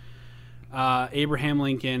Washington, Abraham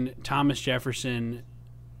Lincoln, Thomas Jefferson.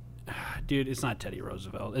 Dude, it's not Teddy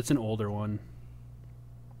Roosevelt. It's an older one.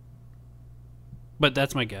 But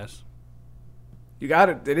that's my guess. You got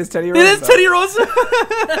it. It is Teddy Roosevelt. It is Teddy Roosevelt.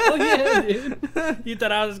 Hell yeah, dude. You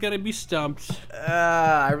thought I was going to be stumped.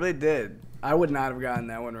 I really did. I would not have gotten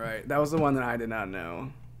that one right. That was the one that I did not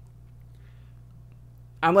know.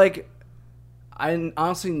 I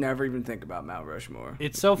honestly never even think about Mount Rushmore.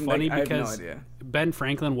 It's so funny because I have no idea. Ben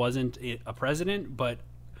Franklin wasn't a president, but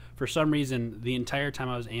for some reason, the entire time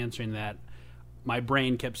I was answering that, my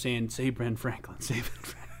brain kept saying, say Ben Franklin, say Ben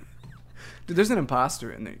Franklin. Dude, there's an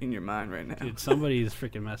imposter in your mind right now. Dude, somebody's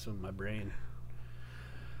freaking messing with my brain.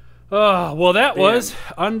 Oh, well, that was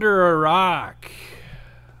Under a Rock.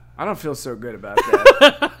 I don't feel so good about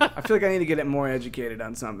that. I feel like I need to get more educated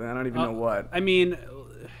on something. I don't even know what. I mean,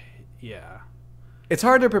 yeah. It's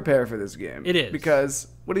hard to prepare for this game. It is. Because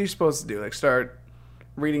what are you supposed to do? Like start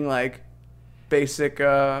reading like basic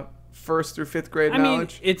 1st through 5th grade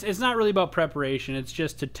knowledge? I mean, it's not really about preparation. It's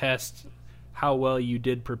just to test how well you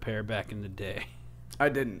did prepare back in the day. I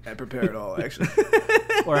didn't prepare at all, actually.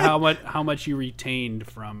 Or how much you retained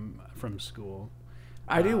from school.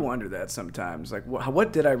 I do wonder that sometimes. Like,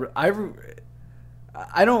 what did I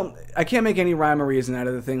can't make any rhyme or reason out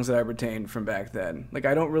of the things that I retained from back then. Like,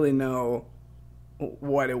 I don't really know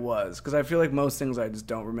what it was because I feel like most things I just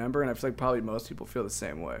don't remember, and I feel like probably most people feel the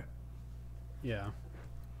same way. Yeah.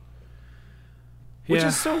 Which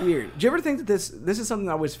is so weird. Do you ever think that this is something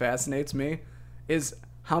that always fascinates me? Is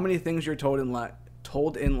how many things you're told in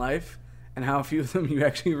life and how few of them you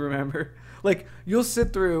actually remember. Like, you'll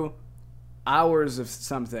sit through hours of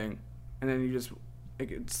something and then you just,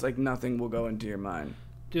 it's like nothing will go into your mind.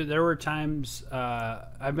 Dude, there were times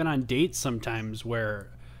I've been on dates sometimes where,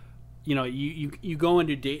 you know, you go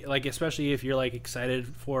into date, like, especially if you're like excited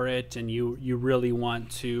for it and you really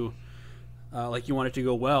want to like you want it to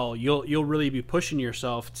go well, you'll really be pushing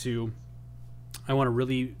yourself to, I want to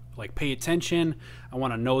really like pay attention. I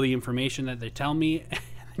want to know the information that they tell me.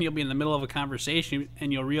 And you'll be in the middle of a conversation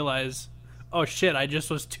and you'll realize, oh shit, I just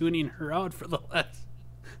was tuning her out for the last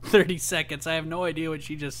 30 seconds. I have no idea what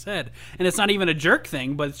she just said. And it's not even a jerk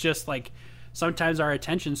thing, but it's just like sometimes our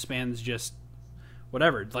attention spans just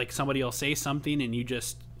whatever. Like somebody will say something and you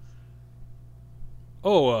just,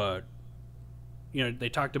 they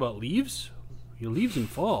talked about leaves. Leaves in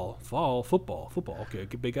fall football. Okay,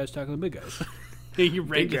 big guys talking to big guys. Your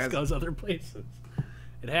brain just goes other places.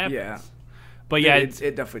 It happens. Yeah. But yeah,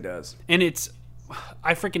 it definitely does. And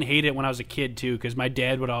I freaking hate it when I was a kid too, because my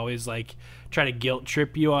dad would always like try to guilt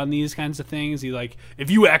trip you on these kinds of things. He's like, if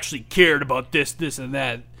you actually cared about this, and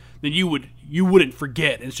that, then you wouldn't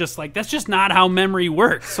forget. It's just like, that's just not how memory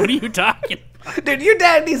works. What are you talking about? Dude, your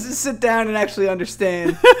dad needs to sit down and actually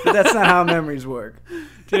understand that that's not how memories work.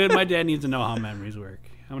 Dude, my dad needs to know how memories work.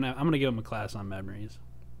 I'm gonna give him a class on memories.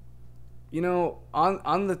 You know,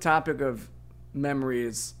 on the topic of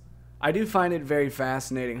memories, I do find it very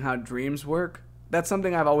fascinating how dreams work. That's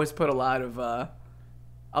something I've always put a lot of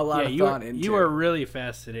thought into. You are really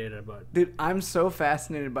fascinated about it. Dude, I'm so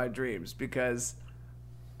fascinated by dreams because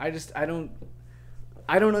I don't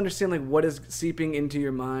understand like what is seeping into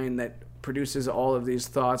your mind that produces all of these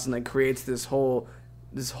thoughts and like creates this whole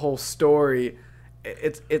story.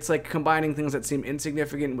 It's like combining things that seem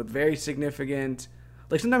insignificant with very significant.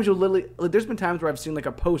 Like sometimes you'll literally, like, there's been times where I've seen like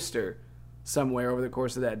a poster somewhere over the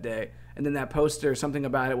course of that day, and then that poster, something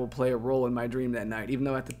about it will play a role in my dream that night, even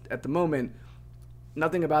though at the moment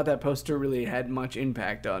nothing about that poster really had much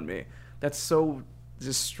impact on me. That's so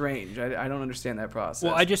just strange. I don't understand that process.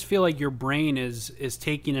 Well, I just feel like your brain is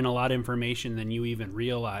taking in a lot of information than you even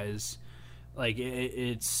realize. Like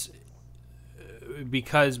it's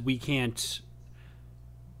because we can't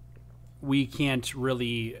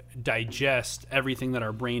really digest everything that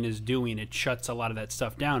our brain is doing. It shuts a lot of that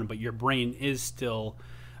stuff down, but your brain is still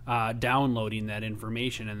downloading that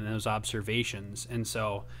information and those observations. And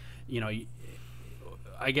so,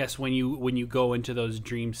 I guess when you go into those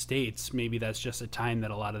dream states, maybe that's just a time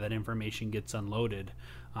that a lot of that information gets unloaded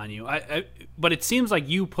on you. But it seems like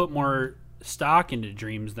you put more stock into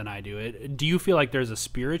dreams than I do. Do you feel like there's a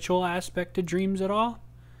spiritual aspect to dreams at all?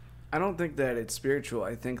 I don't think that it's spiritual.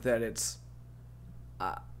 I think that it's,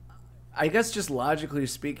 I guess just logically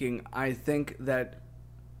speaking, I think that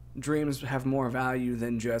dreams have more value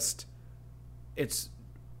than just its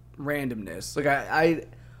randomness. Like I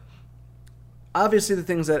obviously the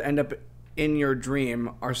things that end up in your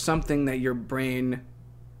dream are something that your brain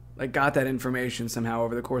like got that information somehow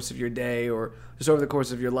over the course of your day or just over the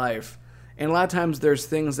course of your life. And a lot of times there's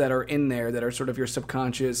things that are in there that are sort of your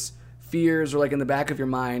subconscious fears or like in the back of your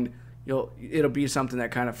mind, it'll be something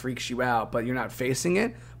that kind of freaks you out, but you're not facing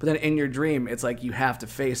it. But then in your dream, it's like you have to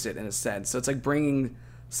face it in a sense. So it's like bringing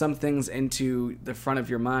some things into the front of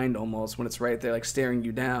your mind almost when it's right there, like staring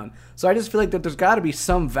you down. So I just feel like that there's got to be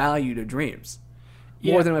some value to dreams,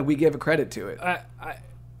 more than like we give a credit to it.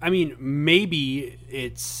 I mean, maybe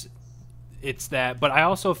it's that, but I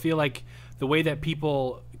also feel like the way that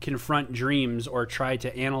people confront dreams or try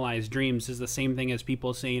to analyze dreams is the same thing as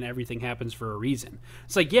people saying everything happens for a reason.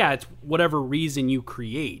 It's like, yeah, it's whatever reason you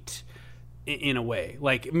create in a way.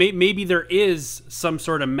 Like maybe there is some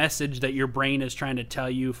sort of message that your brain is trying to tell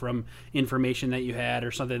you from information that you had or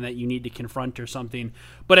something that you need to confront or something.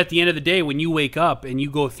 But at the end of the day, when you wake up and you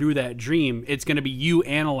go through that dream, it's going to be you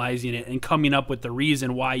analyzing it and coming up with the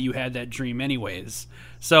reason why you had that dream anyways.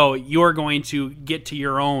 So you're going to get to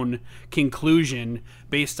your own conclusion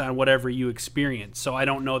based on whatever you experience. So I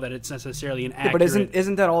don't know that it's necessarily an accurate... But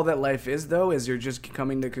isn't that all that life is, though? Is you're just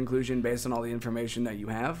coming to conclusion based on all the information that you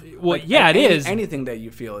have? Well, like, yeah, it is. Anything that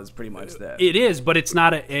you feel is pretty much that. It is, but it's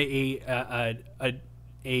not a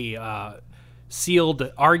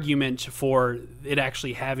sealed argument for it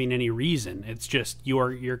actually having any reason. It's just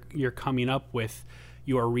you're coming up with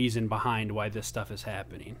your reason behind why this stuff is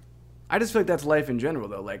happening. I just feel like that's life in general,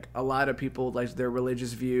 though. Like, a lot of people, like, their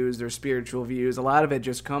religious views, their spiritual views, a lot of it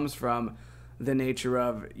just comes from the nature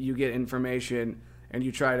of you get information and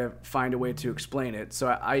you try to find a way to explain it.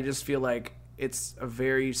 So I just feel like it's a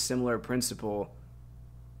very similar principle.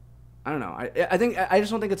 I don't know. I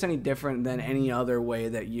just don't think it's any different than any other way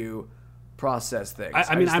that you process things.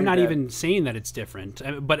 I mean, I'm not even saying that it's different,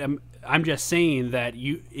 but I'm just saying that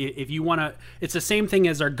if you want to, it's the same thing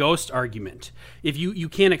as our ghost argument. If you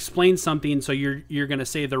can't explain something, so you're going to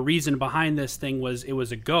say the reason behind this thing was it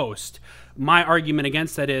was a ghost. My argument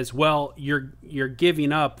against that is, well, you're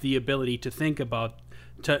giving up the ability to think about,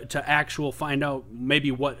 to actual find out maybe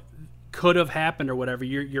what could have happened or whatever,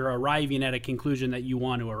 you're arriving at a conclusion that you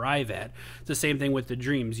want to arrive at. It's the same thing with the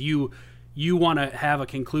dreams. You want to have a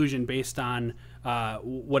conclusion based on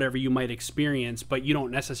whatever you might experience, but you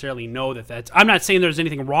don't necessarily know that that's. I'm not saying there's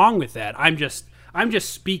anything wrong with that. I'm just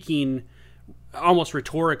speaking almost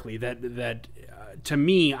rhetorically that to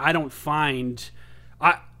me, I don't find.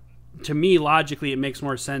 To me, logically, it makes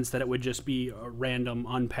more sense that it would just be a random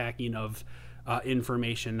unpacking of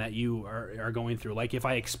information that you are going through. Like if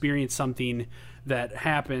I experience something that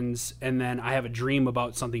happens and then I have a dream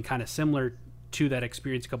about something kind of similar to that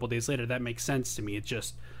experience a couple of days later, that makes sense to me. It's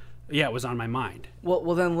just, it was on my mind.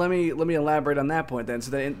 Well, then let me elaborate on that point then.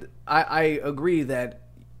 So that I agree that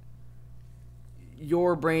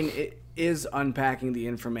your brain is unpacking the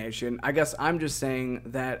information. I guess I'm just saying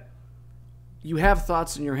that you have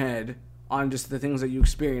thoughts in your head on just the things that you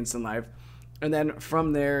experience in life, and then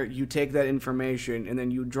from there you take that information and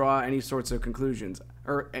then you draw any sorts of conclusions,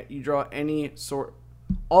 or you draw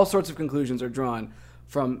all sorts of conclusions are drawn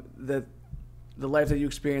from the life that you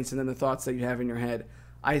experience and then the thoughts that you have in your head.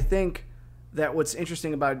 I think that what's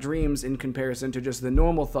interesting about dreams in comparison to just the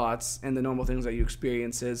normal thoughts and the normal things that you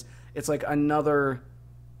experience is it's like another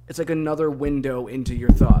window into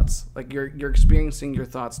your thoughts. Like you're experiencing your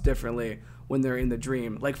thoughts differently when they're in the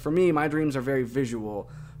dream. Like for me, my dreams are very visual.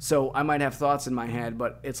 So I might have thoughts in my head,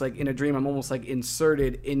 but it's like in a dream I'm almost like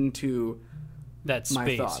inserted into that space,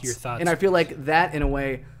 my thoughts. Your thoughts. And I feel like that in a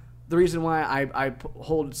way, the reason why I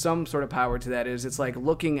hold some sort of power to that is it's like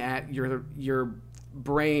looking at your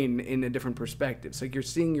brain in a different perspective. So you're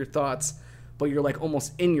seeing your thoughts, but you're like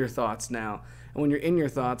almost in your thoughts now. And when you're in your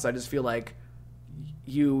thoughts, I just feel like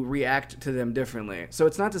you react to them differently. So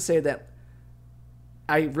it's not to say that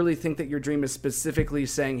I really think that your dream is specifically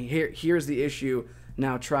saying, here's the issue,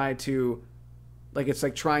 now try to, like it's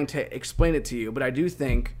like trying to explain it to you. But I do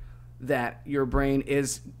think that your brain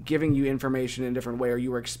is giving you information in a different way, or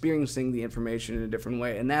you are experiencing the information in a different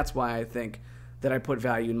way. And that's why I think that I put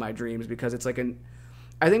value in my dreams, because it's like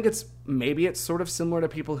I think it's sort of similar to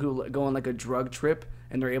people who go on like a drug trip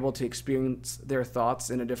and they're able to experience their thoughts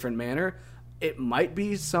in a different manner. It might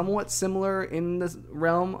be somewhat similar in this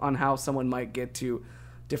realm on how someone might get to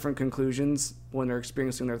different conclusions when they're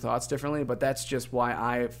experiencing their thoughts differently, but that's just why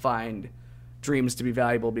I find dreams to be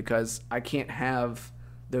valuable, because I can't have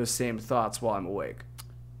those same thoughts while I'm awake.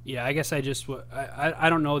 Yeah, I guess I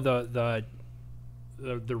don't know the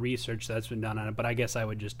research that's been done on it, but I guess I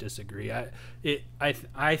would just disagree.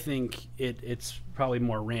 I think it's probably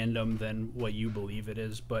more random than what you believe it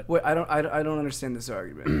is. But wait, I don't understand this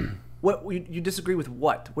argument. What you disagree with?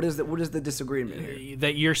 What is the disagreement here?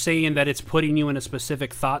 That you're saying that it's putting you in a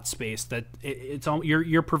specific thought space. That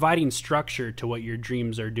you're providing structure to what your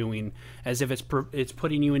dreams are doing, as if it's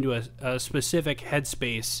putting you into a specific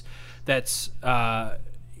headspace that's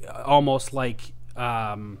almost like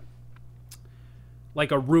a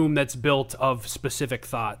room that's built of specific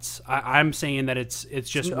thoughts. I'm saying that it's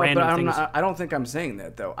just random things. I don't think I'm saying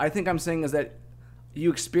that, though. I think I'm saying is that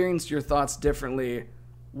you experience your thoughts differently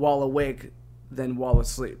while awake than while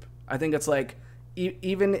asleep. I think it's like,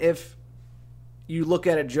 even if you look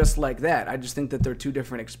at it just like that, I just think that they're two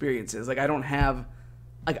different experiences. Like I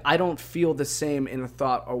don't feel the same in a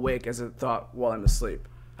thought awake as a thought while I'm asleep.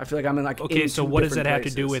 I feel like I'm in like okay. So what does that have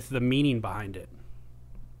places. To do with the meaning behind it?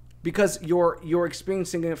 Because you're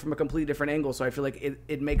experiencing it from a completely different angle, so I feel like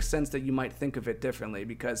it makes sense that you might think of it differently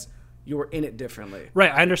because you're in it differently.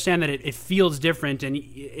 Right, I understand that it feels different and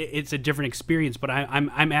it's a different experience, but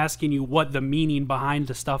I'm asking you what the meaning behind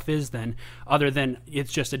the stuff is then, other than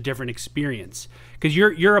it's just a different experience. Because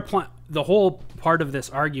you're applying the whole part of this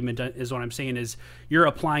argument is what I'm saying is you're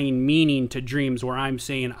applying meaning to dreams, where I'm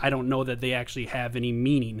saying I don't know that they actually have any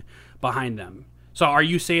meaning behind them. So are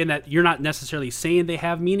you saying that you're not necessarily saying they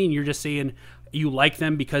have meaning, you're just saying you like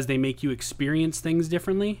them because they make you experience things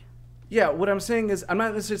differently? Yeah, what I'm saying is I'm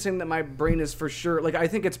not necessarily saying that my brain is for sure. Like, I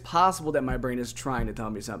think it's possible that my brain is trying to tell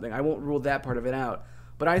me something. I won't rule that part of it out.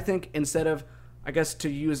 But I think instead of, I guess, to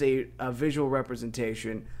use a visual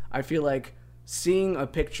representation, I feel like seeing a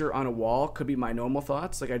picture on a wall could be my normal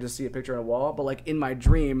thoughts. Like, I just see a picture on a wall. But, like, in my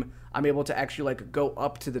dream, I'm able to actually, like, go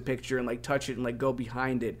up to the picture and, like, touch it and, like, go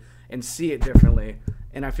behind it and see it differently.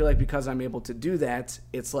 And I feel like because I'm able to do that,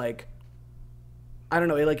 it's like, I don't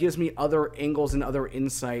know, it like gives me other angles and other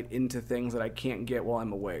insight into things that I can't get while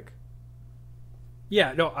I'm awake.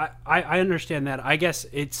 Yeah, no, I understand that. I guess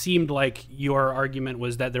it seemed like your argument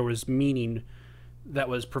was that there was meaning that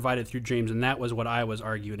was provided through dreams, and that was what I was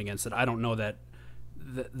arguing against. That I don't know that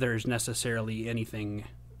there's necessarily anything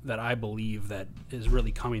that I believe that is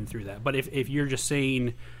really coming through that. But if you're just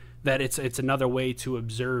saying that it's another way to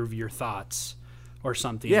observe your thoughts, or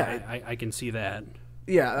something. Yeah. I can see that.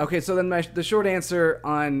 Yeah, okay, so then the short answer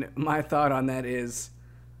on my thought on that is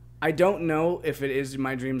I don't know if it is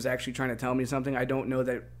my dreams actually trying to tell me something. I don't know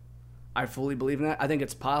that I fully believe in that. I think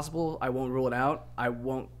it's possible. I won't rule it out. I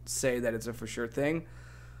won't say that it's a for sure thing.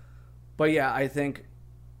 But yeah, I think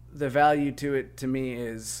the value to it to me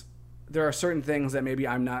is there are certain things that maybe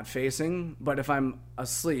I'm not facing, but if I'm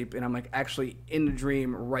asleep and I'm like actually in the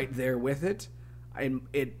dream right there with it,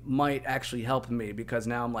 it might actually help me because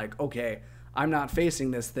now I'm like, okay, I'm not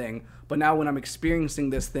facing this thing, but now when I'm experiencing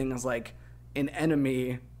this thing as like an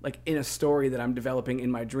enemy, like in a story that I'm developing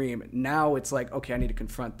in my dream, now it's like, okay, I need to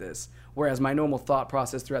confront this. Whereas my normal thought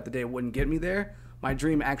process throughout the day wouldn't get me there. My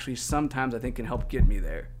dream actually sometimes I think can help get me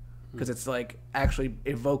there because it's like actually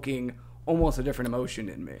evoking almost a different emotion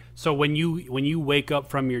in me. So when you wake up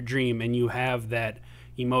from your dream and you have that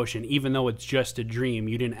emotion, even though it's just a dream,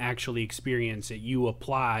 you didn't actually experience it, you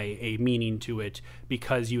apply a meaning to it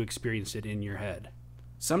because you experienced it in your head.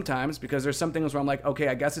 Sometimes, because there's some things where I'm like, okay,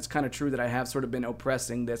 I guess it's kind of true that I have sort of been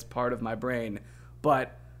oppressing this part of my brain,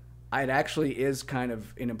 but it actually is kind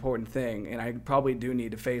of an important thing, and I probably do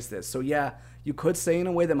need to face this. So yeah, you could say in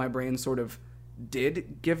a way that my brain sort of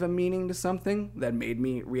did give a meaning to something that made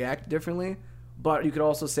me react differently, but you could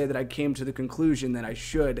also say that I came to the conclusion that I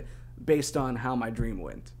should based on how my dream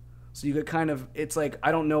went. So you could kind of, it's like,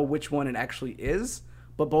 I don't know which one it actually is,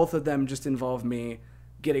 but both of them just involve me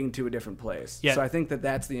getting to a different place. Yeah. So I think that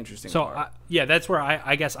that's the interesting part. Yeah, that's where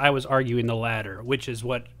I guess I was arguing the latter, which is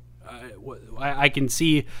what I can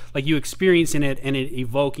see, like you experiencing it and it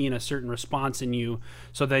evoking a certain response in you.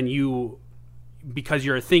 So then you, because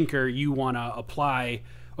you're a thinker, you want to apply,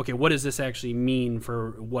 okay, what does this actually mean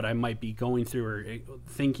for what I might be going through or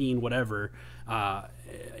thinking, whatever,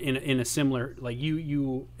 in a similar, like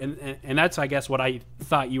and that's, I guess, what I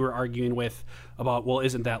thought you were arguing with about, well,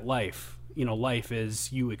 isn't that life? You know, life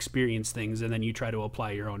is you experience things and then you try to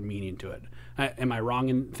apply your own meaning to it. Am I wrong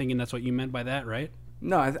in thinking that's what you meant by that, right?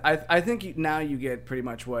 No, I think now you get pretty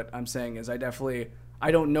much what I'm saying is I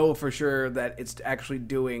don't know for sure that it's actually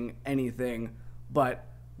doing anything, but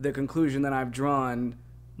the conclusion that I've drawn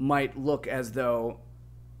might look as though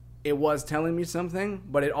it was telling me something,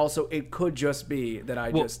 but it could just be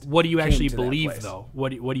that what do you actually believe, though? What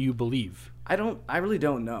do you believe? I really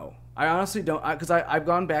don't know. I honestly don't, because I've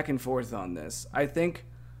gone back and forth on this. I think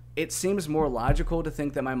it seems more logical to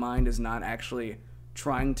think that my mind is not actually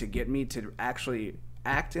trying to get me to actually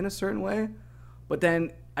act in a certain way, but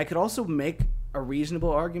then I could also make a reasonable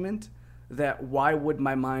argument that why would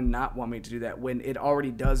my mind not want me to do that when it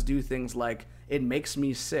already does do things like it makes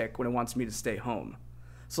me sick when it wants me to stay home.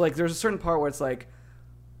 So like there's a certain part where it's like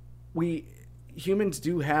we humans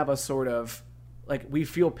do have a sort of like we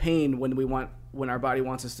feel pain when our body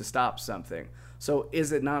wants us to stop something. So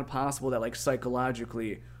is it not possible that like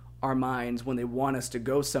psychologically our minds, when they want us to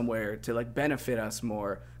go somewhere to like benefit us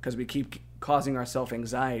more because we keep causing ourselves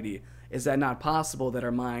anxiety, is that not possible that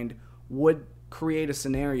our mind would create a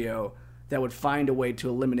scenario that would find a way to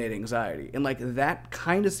eliminate anxiety? And like that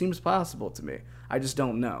kind of seems possible to me. I just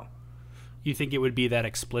don't know. You think it would be that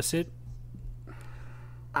explicit?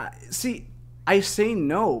 See, I say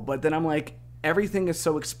no, but then I'm like, everything is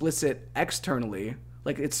so explicit externally.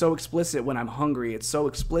 Like it's so explicit when I'm hungry. It's so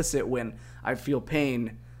explicit when I feel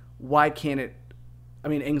pain. Why can't it? I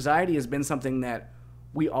mean, anxiety has been something that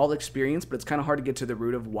we all experience, but it's kind of hard to get to the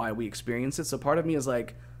root of why we experience it. So part of me is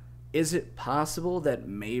like, is it possible that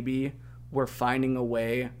maybe we're finding a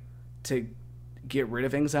way to get rid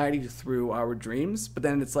of anxiety through our dreams? But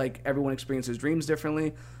then it's like everyone experiences dreams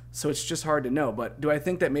differently, so it's just hard to know. But do I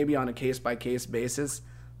think that maybe on a case-by-case basis,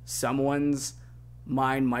 someone's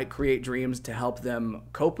mind might create dreams to help them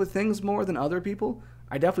cope with things more than other people?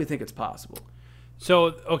 I definitely think it's possible. So,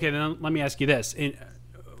 okay, then let me ask you this.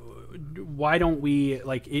 Why don't we,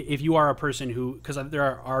 like, if you are a person who, because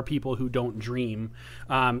there are people who don't dream,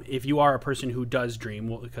 if you are a person who does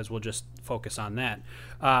dream, because we'll just focus on that,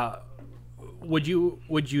 would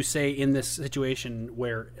you say in this situation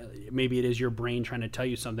where maybe it is your brain trying to tell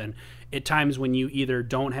you something, at times when you either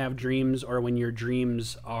don't have dreams or when your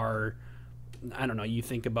dreams are, I don't know, you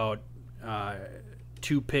think about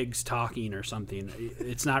two pigs talking or something,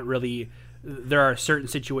 it's not really... There are certain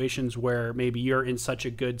situations where maybe you're in such a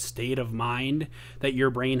good state of mind that your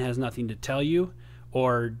brain has nothing to tell you?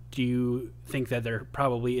 Or do you think that there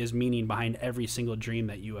probably is meaning behind every single dream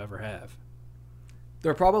that you ever have?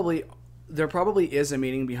 There probably is a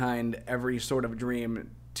meaning behind every sort of dream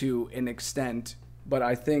to an extent, but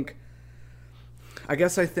I think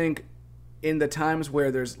in the times where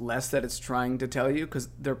there's less that it's trying to tell you, because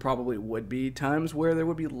there probably would be times where there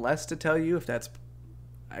would be less to tell you, if that's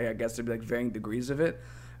I guess there'd be like varying degrees of it.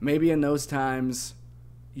 Maybe in those times,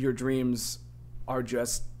 your dreams are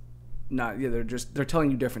just not. Yeah, they're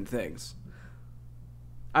telling you different things.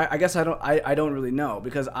 I guess I don't really know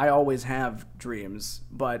because I always have dreams,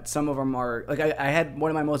 but some of them are like I had one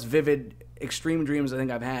of my most vivid extreme dreams I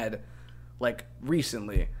think I've had like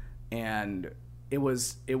recently, and it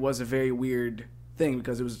was a very weird thing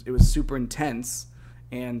because it was super intense,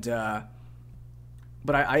 and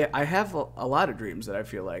but I have a lot of dreams that I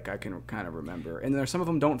feel like I can kind of remember, and there some of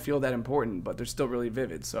them don't feel that important, but they're still really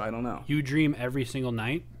vivid, so I don't know. You dream every single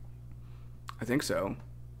night? I think so.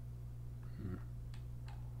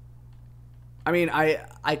 I mean,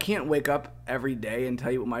 I can't wake up every day and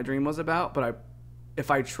tell you what my dream was about, but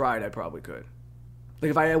if I tried, I probably could.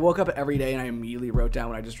 Like, if I woke up every day and I immediately wrote down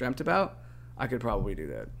what I just dreamt about, I could probably do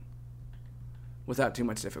that without too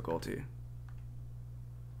much difficulty.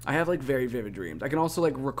 I have, like, very vivid dreams. I can also,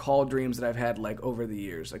 like, recall dreams that I've had, like, over the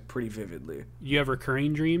years, like, pretty vividly. You have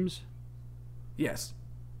recurring dreams? Yes.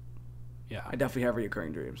 Yeah. I definitely have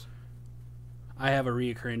recurring dreams. I have a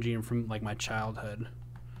recurring dream from, like, my childhood.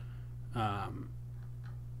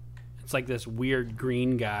 It's like this weird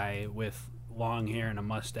green guy with long hair and a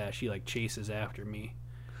mustache. He like chases after me,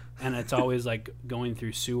 and it's always like going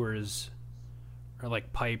through sewers or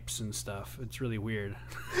like pipes and stuff. It's really weird.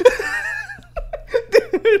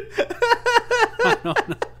 I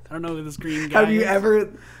don't know who this green guy is.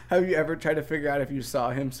 Have you ever tried to figure out if you saw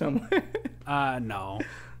him somewhere? No.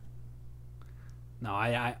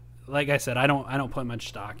 I like I said, I don't put much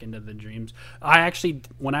stock into the dreams. I actually,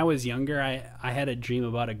 when I was younger, I had a dream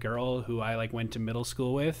about a girl who I like went to middle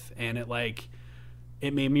school with, and it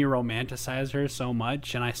made me romanticize her so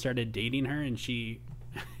much, and I started dating her, and she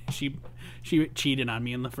cheated on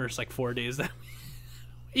me in the first like 4 days that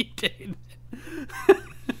we dated.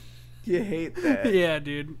 You hate that. Yeah,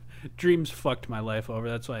 dude. Dreams fucked my life over.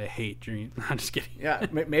 That's why I hate dreams. I'm just kidding. Yeah,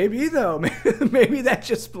 maybe though. Maybe that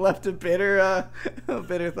just left a bitter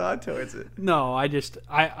thought towards it. No, I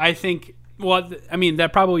think. Well, I mean,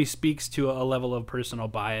 that probably speaks to a level of personal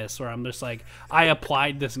bias where I'm just like, I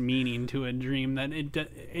applied this meaning to a dream that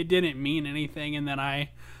it didn't mean anything, and then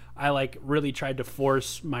I like really tried to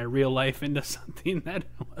force my real life into something that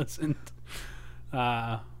wasn't.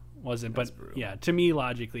 But yeah, to me,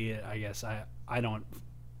 logically, I guess I don't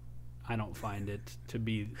find it to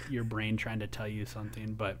be your brain trying to tell you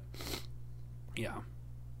something, but yeah.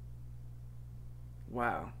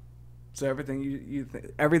 Wow. So everything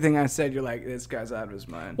everything I said, you're like, this guy's out of his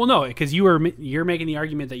mind. Well, no, because you're making the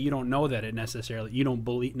argument that you don't know that it you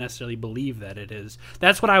don't necessarily believe that it is.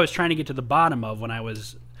 That's what I was trying to get to the bottom of when I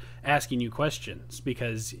was asking you questions,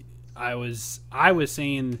 because I was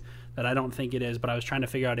saying that I don't think it is, but I was trying to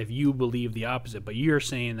figure out if you believe the opposite. But you're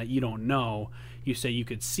saying that you don't know. You say you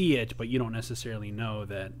could see it, but you don't necessarily know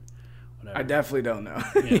that. Whatever. I definitely don't know.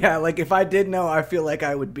 Yeah, like if I did know, I feel like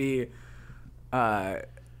I would be.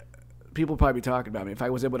 People probably be talking about me if I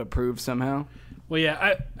was able to prove somehow. Well,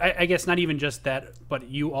 yeah, I guess not even just that, but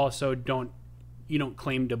you also don't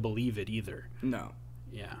claim to believe it either. No.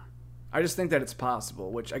 Yeah. I just think that it's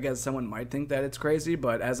possible, which I guess someone might think that it's crazy,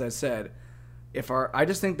 but as I said, I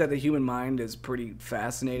just think that the human mind is pretty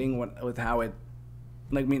fascinating with how it,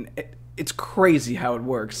 like, I mean, it's crazy how it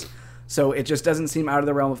works. So it just doesn't seem out of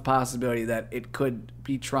the realm of possibility that it could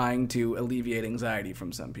be trying to alleviate anxiety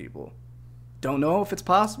from some people. Don't know if it's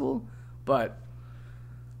possible, but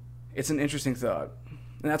it's an interesting thought.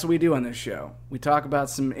 And that's what we do on this show. We talk about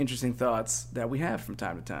some interesting thoughts that we have from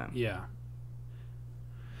time to time. Yeah.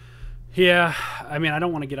 Yeah, I mean, I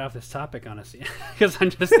don't want to get off this topic, honestly, because I'm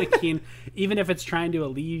just thinking, even if it's trying to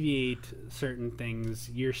alleviate certain things,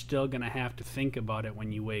 you're still going to have to think about it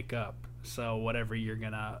when you wake up. So whatever you're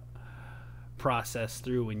going to process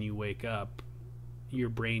through when you wake up, your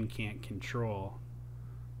brain can't control.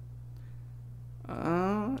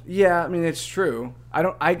 Yeah, I mean, it's true.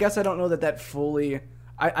 I guess I don't know that fully.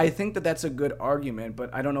 I think that that's a good argument,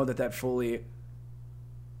 but I don't know that fully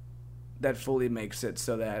makes it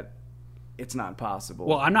so that it's not possible.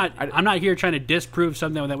 Well, I'm not here trying to disprove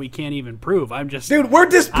something that we can't even prove. I'm just, dude, we're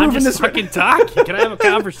disproving this. Fucking talking. Can I have a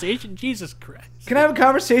conversation? Jesus Christ. Can I have a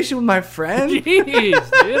conversation with my friend?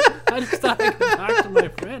 Jeez, dude. I just thought I could talk to my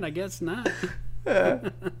friend. I guess not.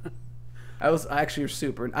 You're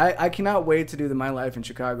super. I cannot wait to do the My Life in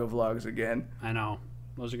Chicago vlogs again. I know.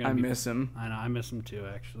 Those are gonna. I miss them. I know. I miss them too.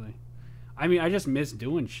 Actually, I mean, I just miss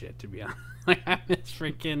doing shit. To be honest, like I miss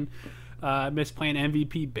freaking. Miss playing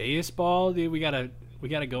MVP baseball, dude. We gotta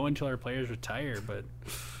go until our players retire. But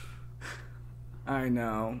I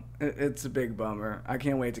know it's a big bummer. I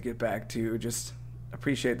can't wait to get back to just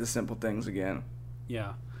appreciate the simple things again.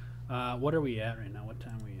 Yeah. What are we at right now? What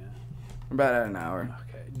time are we at? We're about at an hour.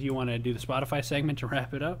 Okay. Do you want to do the Spotify segment to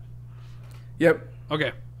wrap it up? Yep.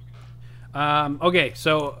 Okay. Okay,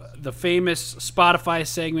 so the famous Spotify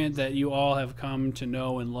segment that you all have come to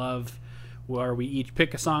know and love, where we each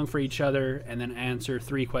pick a song for each other and then answer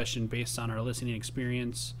 3 questions based on our listening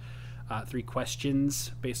experience. 3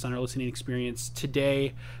 questions based on our listening experience.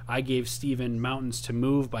 Today, I gave Steven Mountains to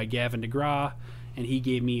Move by Gavin DeGraw, and he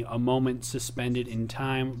gave me A Moment Suspended in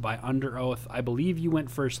Time by Under Oath. I believe you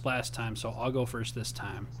went first last time, so I'll go first this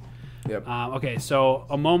time. Yep. Okay, so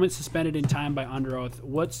A Moment Suspended in Time by Under Oath.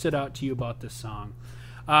 What stood out to you about this song?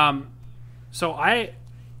 So I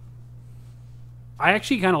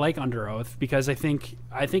actually kind of like Under Oath because I think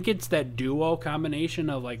it's that duo combination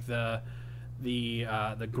of like the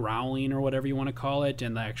growling or whatever you want to call it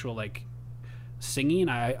and the actual like singing.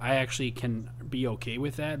 I actually can be okay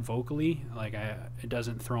with that vocally. Like it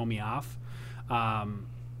doesn't throw me off.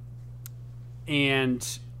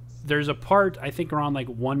 And there's a part, I think around like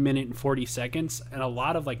 1 minute and 40 seconds, and a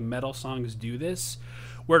lot of like metal songs do this,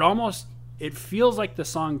 where it feels like the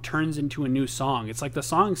song turns into a new song. It's like the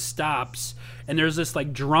song stops and there's this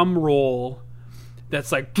like drum roll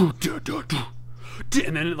that's like and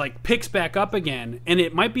then it like picks back up again, and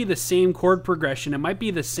it might be the same chord progression, it might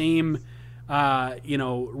be the same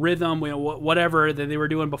rhythm, whatever that they were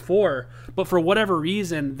doing before, but for whatever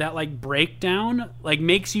reason that like breakdown like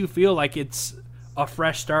makes you feel like it's a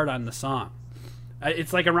fresh start on the song.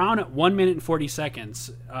 It's like around 1 minute and 40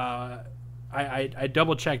 seconds. I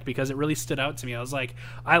double checked because it really stood out to me. I was like,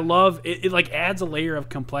 I love it. It like adds a layer of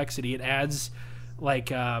complexity. It adds like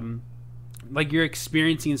you're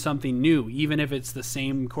experiencing something new, even if it's the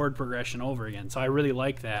same chord progression over again. So I really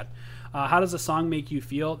like that. How does the song make you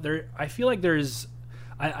feel? I feel like there's.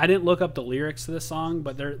 I didn't look up the lyrics to the song,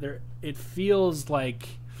 but it feels like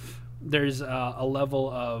there's a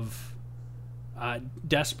level of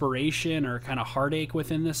desperation or kind of heartache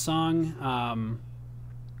within this song.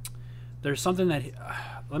 There's something that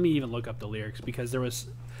let me even look up the lyrics, because there's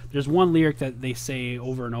one lyric that they say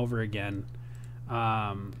over and over again.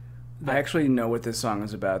 I actually know what this song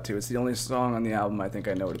is about too. It's the only song on the album I think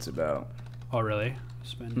I know what it's about. Oh really?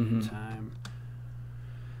 Spending time.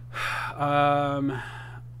 I'm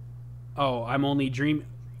only dreaming.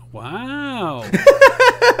 Wow.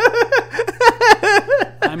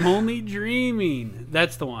 I'm only dreaming.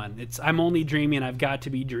 That's the one. It's I'm only dreaming. I've got to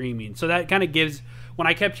be dreaming. So that kind of gives. When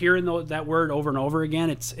I kept hearing that word over and over again,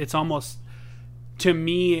 it's almost, to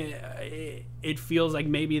me, it feels like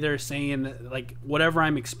maybe they're saying that, like, whatever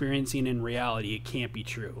I'm experiencing in reality, it can't be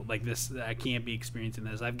true. Like this, I can't be experiencing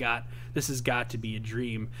this. This has got to be a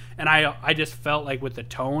dream. And I just felt like with the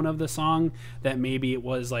tone of the song that maybe it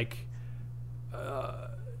was like.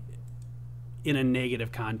 In a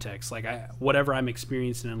negative context, like whatever I'm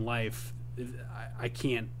experiencing in life,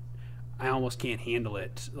 I almost can't handle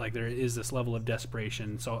it. Like there is this level of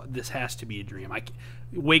desperation, so this has to be a dream.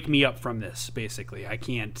 Wake me up from this. Basically, I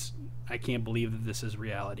can't believe that this is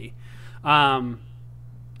reality. Would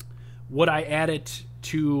I add it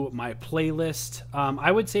to my playlist?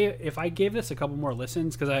 I would say if I gave this a couple more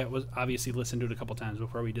listens, because I was obviously listened to it a couple times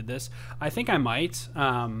before we did this, I think I might.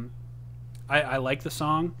 I like the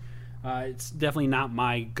song. It's definitely not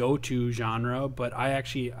my go-to genre, but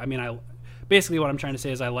basically what I'm trying to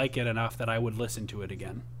say is I like it enough that I would listen to it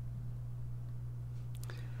again.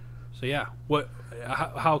 So yeah,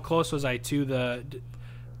 how close was I to the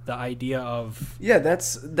idea of? Yeah,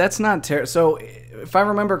 that's not terrible. So if I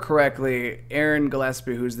remember correctly, Aaron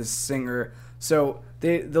Gillespie, who's the singer, so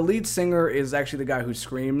the lead singer is actually the guy who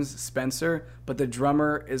screams, Spencer, but the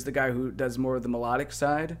drummer is the guy who does more of the melodic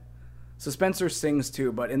side. So Spencer sings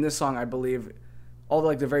too, but in this song, I believe all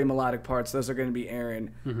the very melodic parts, those are going to be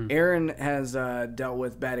Aaron. Mm-hmm. Aaron has dealt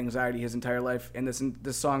with bad anxiety his entire life, and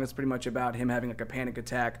this song is pretty much about him having like a panic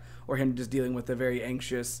attack or him just dealing with a very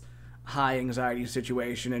anxious, high anxiety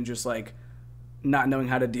situation and just like not knowing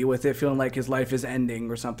how to deal with it, feeling like his life is ending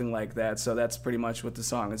or something like that. So that's pretty much what the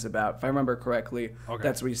song is about. If I remember correctly,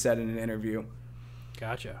 That's what he said in an interview.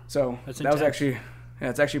 Gotcha. So that was actually,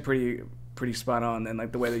 it's actually pretty spot on, and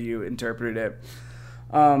like the way that you interpreted it.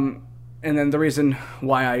 And then the reason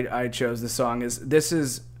why I chose this song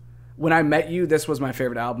is when I met you, this was my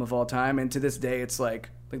favorite album of all time, and to this day it's like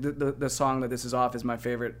the song that this is off is my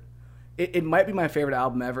favorite. It might be my favorite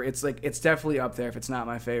album ever. It's definitely up there if it's not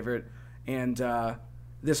my favorite. And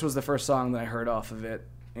this was the first song that I heard off of it,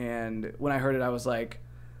 and when I heard it I was like,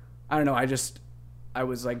 I don't know, I just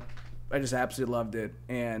absolutely loved it.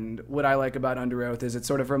 And what I like about Under Oath is it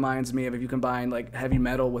sort of reminds me of if you combine like heavy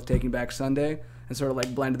metal with Taking Back Sunday and sort of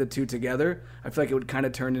like blended the two together, I feel like it would kind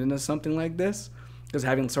of turn into something like this. because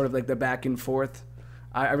having sort of like the back and forth,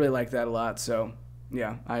 I really like that a lot. So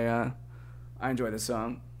yeah, I enjoy this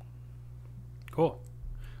song. Cool.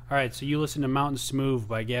 All right, so you listened to Mountain Smooth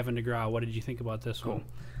by Gavin DeGraw. What did you think about this one?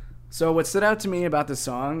 So what stood out to me about this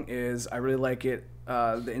song is I really like it,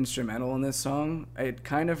 the instrumental in this song. It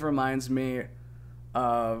kind of reminds me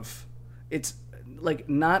of, it's like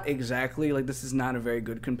not exactly, like this is not a very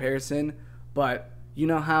good comparison, but you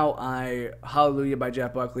know how Hallelujah by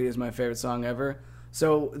Jeff Buckley is my favorite song ever?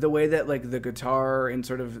 So the way that like the guitar and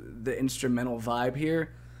sort of the instrumental vibe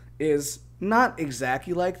here is not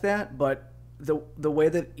exactly like that, but the way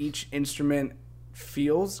that each instrument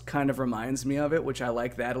feels kind of reminds me of it, which I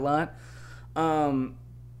like that a lot.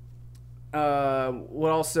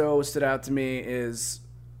 What also stood out to me is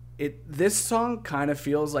this song kind of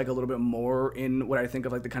feels like a little bit more in what I think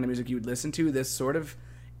of like the kind of music you would listen to. This sort of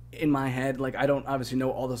in my head, like I don't obviously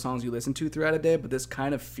know all the songs you listen to throughout a day, but this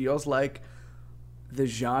kind of feels like the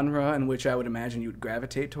genre in which I would imagine you would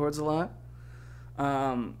gravitate towards a lot.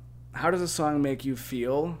 How does a song make you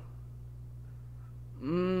feel?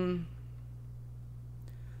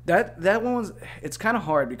 That one it's kind of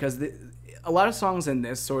hard because a lot of songs in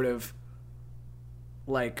this sort of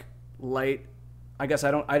like light. I guess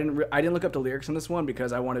I didn't look up the lyrics on this one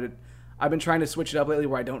because I've been trying to switch it up lately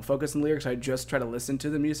where I don't focus on the lyrics. I just try to listen to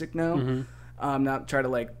the music now, not try to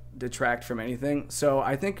like detract from anything. So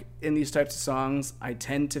I think in these types of songs, I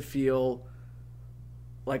tend to feel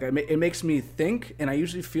like it makes me think, and I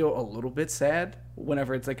usually feel a little bit sad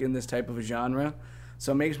whenever it's like in this type of a genre.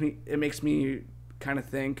 So it makes me kind of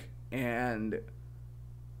think, and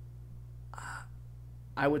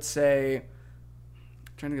I would say, I'm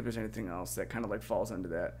trying to think if there's anything else that kind of like falls into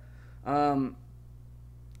that.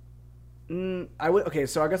 Okay,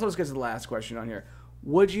 so I guess I'll just get to the last question on here.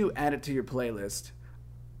 Would you add it to your playlist?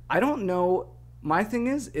 I don't know. My thing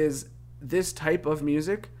is this type of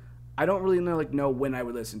music, I don't really know when I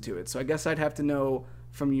would listen to it. So I guess I'd have to know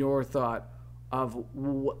from your thought of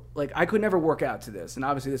like I could never work out to this, and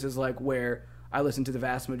obviously this is like where I listen to the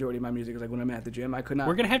vast majority of my music is like when I'm at the gym. I could not.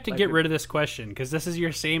 We're gonna have to get rid of this question because this is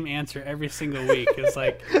your same answer every single week. It's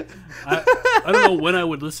like I don't know when I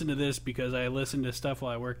would listen to this because I listen to stuff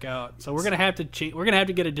while I work out. So we're gonna have to change. We're gonna have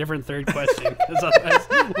to get a different third question because otherwise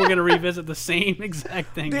we're gonna revisit the same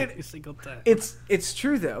exact thing every single time. It's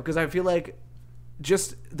true though, because I feel like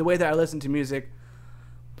just the way that I listen to music,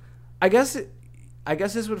 I guess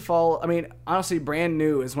this would fall. I mean, honestly, Brand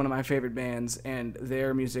New is one of my favorite bands, and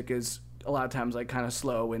their music is a lot of times like kind of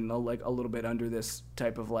slow and like a little bit under this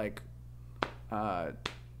type of like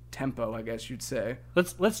tempo, I guess you'd say.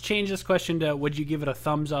 Let's change this question to: would you give it a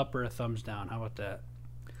thumbs up or a thumbs down? How about that?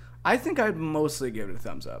 I think I'd mostly give it a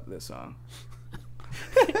thumbs up. This song.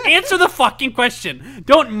 Answer the fucking question.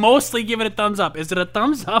 Don't mostly give it a thumbs up. Is it a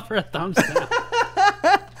thumbs up or a thumbs down?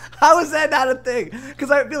 How is that not a thing?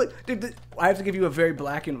 Because I feel like, dude, I have to give you a very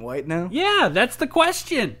black and white now. Yeah, that's the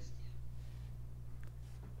question.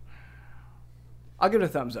 I'll give it a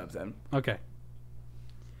thumbs up then. Okay.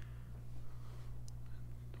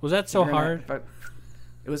 Was that so hard?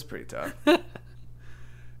 It was pretty tough.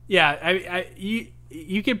 Yeah,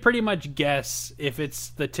 you can pretty much guess if it's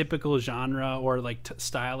the typical genre or like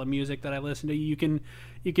style of music that I listen to. You can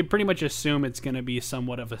pretty much assume it's going to be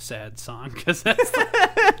somewhat of a sad song because that's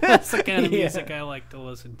the kind of music I like to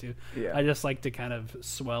listen to. Yeah. I just like to kind of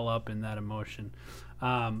swell up in that emotion,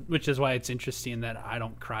 which is why it's interesting that I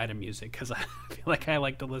don't cry to music because I feel like I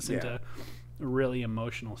like to listen to really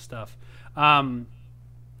emotional stuff. But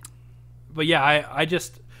yeah, I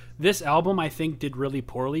just... This album, I think, did really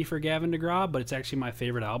poorly for Gavin DeGraw, but it's actually my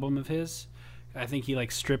favorite album of his. I think he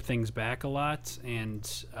like stripped things back a lot, and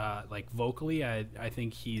like vocally, I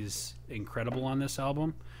think he's incredible on this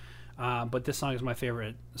album. But this song is my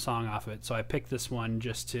favorite song off it, so I picked this one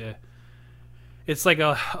just to. It's like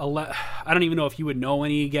I don't even know if you would know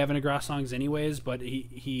any Gavin DeGraw songs, anyways, but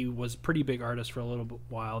he was a pretty big artist for a little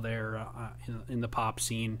while there in the pop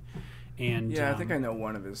scene. And yeah, I think I know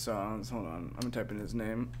one of his songs. Hold on, I'm gonna type in his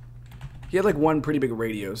name. He had like one pretty big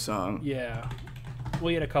radio song. Yeah. Well,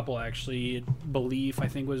 he had a couple actually. Belief, I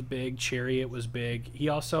think, was big. Chariot was big. He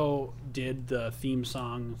also did the theme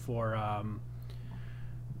song for, I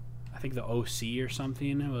think, the OC or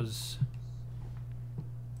something. It was.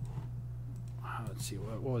 Let's see,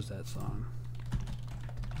 what was that song?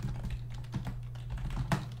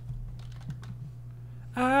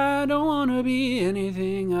 I don't want to be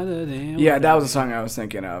anything other than. Yeah, that was the song I was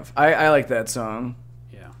thinking of. I like that song.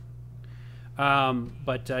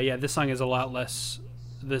 But yeah, this song is a lot less.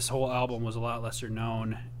 This whole album was a lot lesser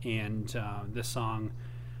known, and this song,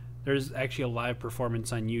 there's actually a live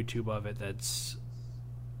performance on YouTube of it.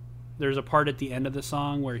 there's a part at the end of the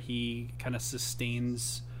song where he kind of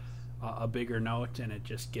sustains a bigger note, and it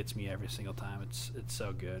just gets me every single time. It's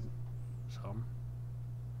so good. So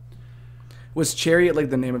Was Chariot like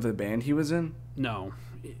the name of the band he was in? no,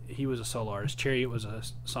 he was a solo artist. Chariot was a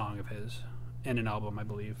song of his and an album, I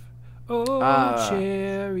believe. Oh,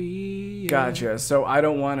 Chariot. Gotcha. So I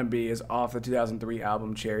Don't Want to Be is off the 2003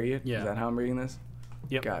 album Chariot. Yeah. Is that how I'm reading this?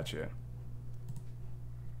 Yep. Gotcha.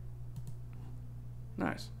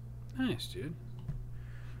 Nice. Nice, dude.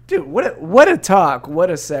 Dude, what a talk. What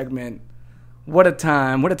a segment. What a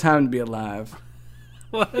time. What a time to be alive.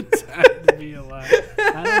 What a time to be alive.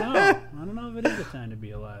 I don't know if it is a time to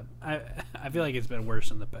be alive. I feel like it's been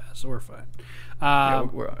worse in the past, so we're fine. Yeah,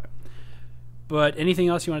 we're all right. But anything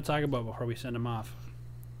else you want to talk about before we send him off?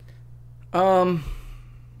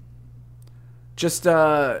 Just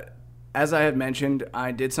as I had mentioned,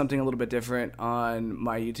 I did something a little bit different on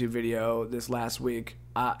my YouTube video this last week.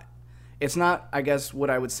 It's not, I guess,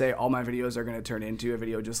 what I would say all my videos are going to turn into, a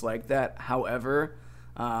video just like that. However,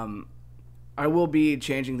 I will be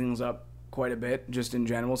changing things up quite a bit just in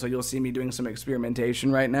general, so you'll see me doing some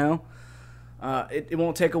experimentation right now. It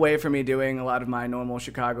won't take away from me doing a lot of my normal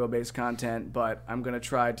Chicago-based content, but I'm going to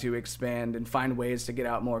try to expand and find ways to get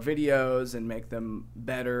out more videos and make them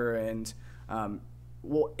better, and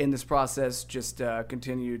we'll, in this process, just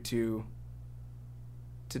continue to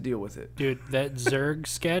deal with it. Dude, that Zerg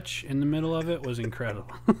sketch in the middle of it was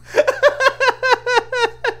incredible.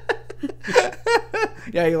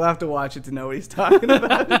 Yeah, you'll have to watch it to know what he's talking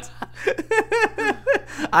about.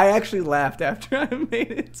 I actually laughed after I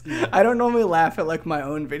made it. Yeah. I don't normally laugh at like my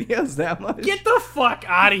own videos that much. Get the fuck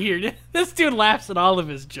out of here. This dude laughs at all of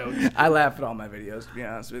his jokes. I laugh at all my videos, to be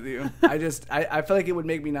honest with you. I feel like it would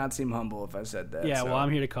make me not seem humble if I said that. Yeah, so. Well, I'm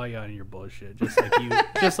here to call you out on your bullshit, just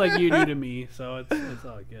like you do to me. So it's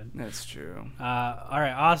all good. That's true. All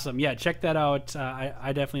right, awesome. Yeah, check that out.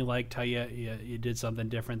 I definitely liked how you did something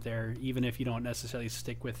different there, even if you don't necessarily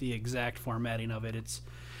stick with the exact formatting of it.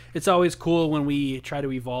 It's always cool when we try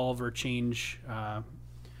to evolve or change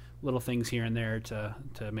little things here and there to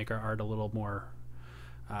make our art a little more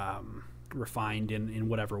refined in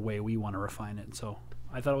whatever way we want to refine it. So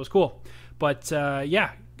I thought it was cool. But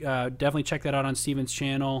definitely check that out on Steven's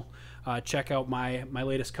channel. Check out my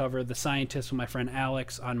latest cover, The Scientist, with my friend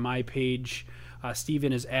Alex, on my page.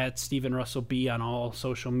 Steven is at Steven Russell B on all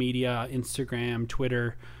social media, Instagram,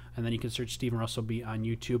 Twitter. And then you can search Steven Russell B on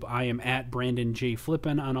YouTube. I am at Brandon J.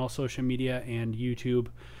 Flippin on all social media and YouTube.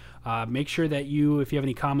 Make sure that if you have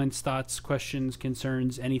any comments, thoughts, questions,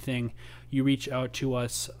 concerns, anything, you reach out to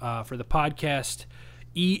us for the podcast,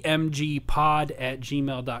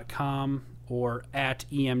 emgpod@gmail.com or at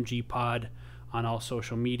emgpod on all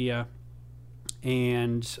social media.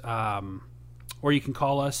 And or you can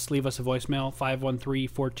call us, leave us a voicemail,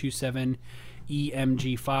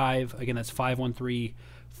 513-427-EMG5. Again, that's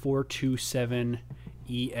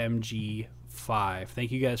 513-427-EMG5.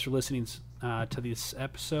 Thank you guys for listening to this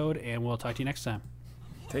episode, and we'll talk to you next time.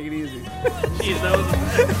 Take it easy. Jeez, that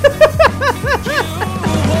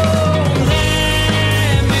was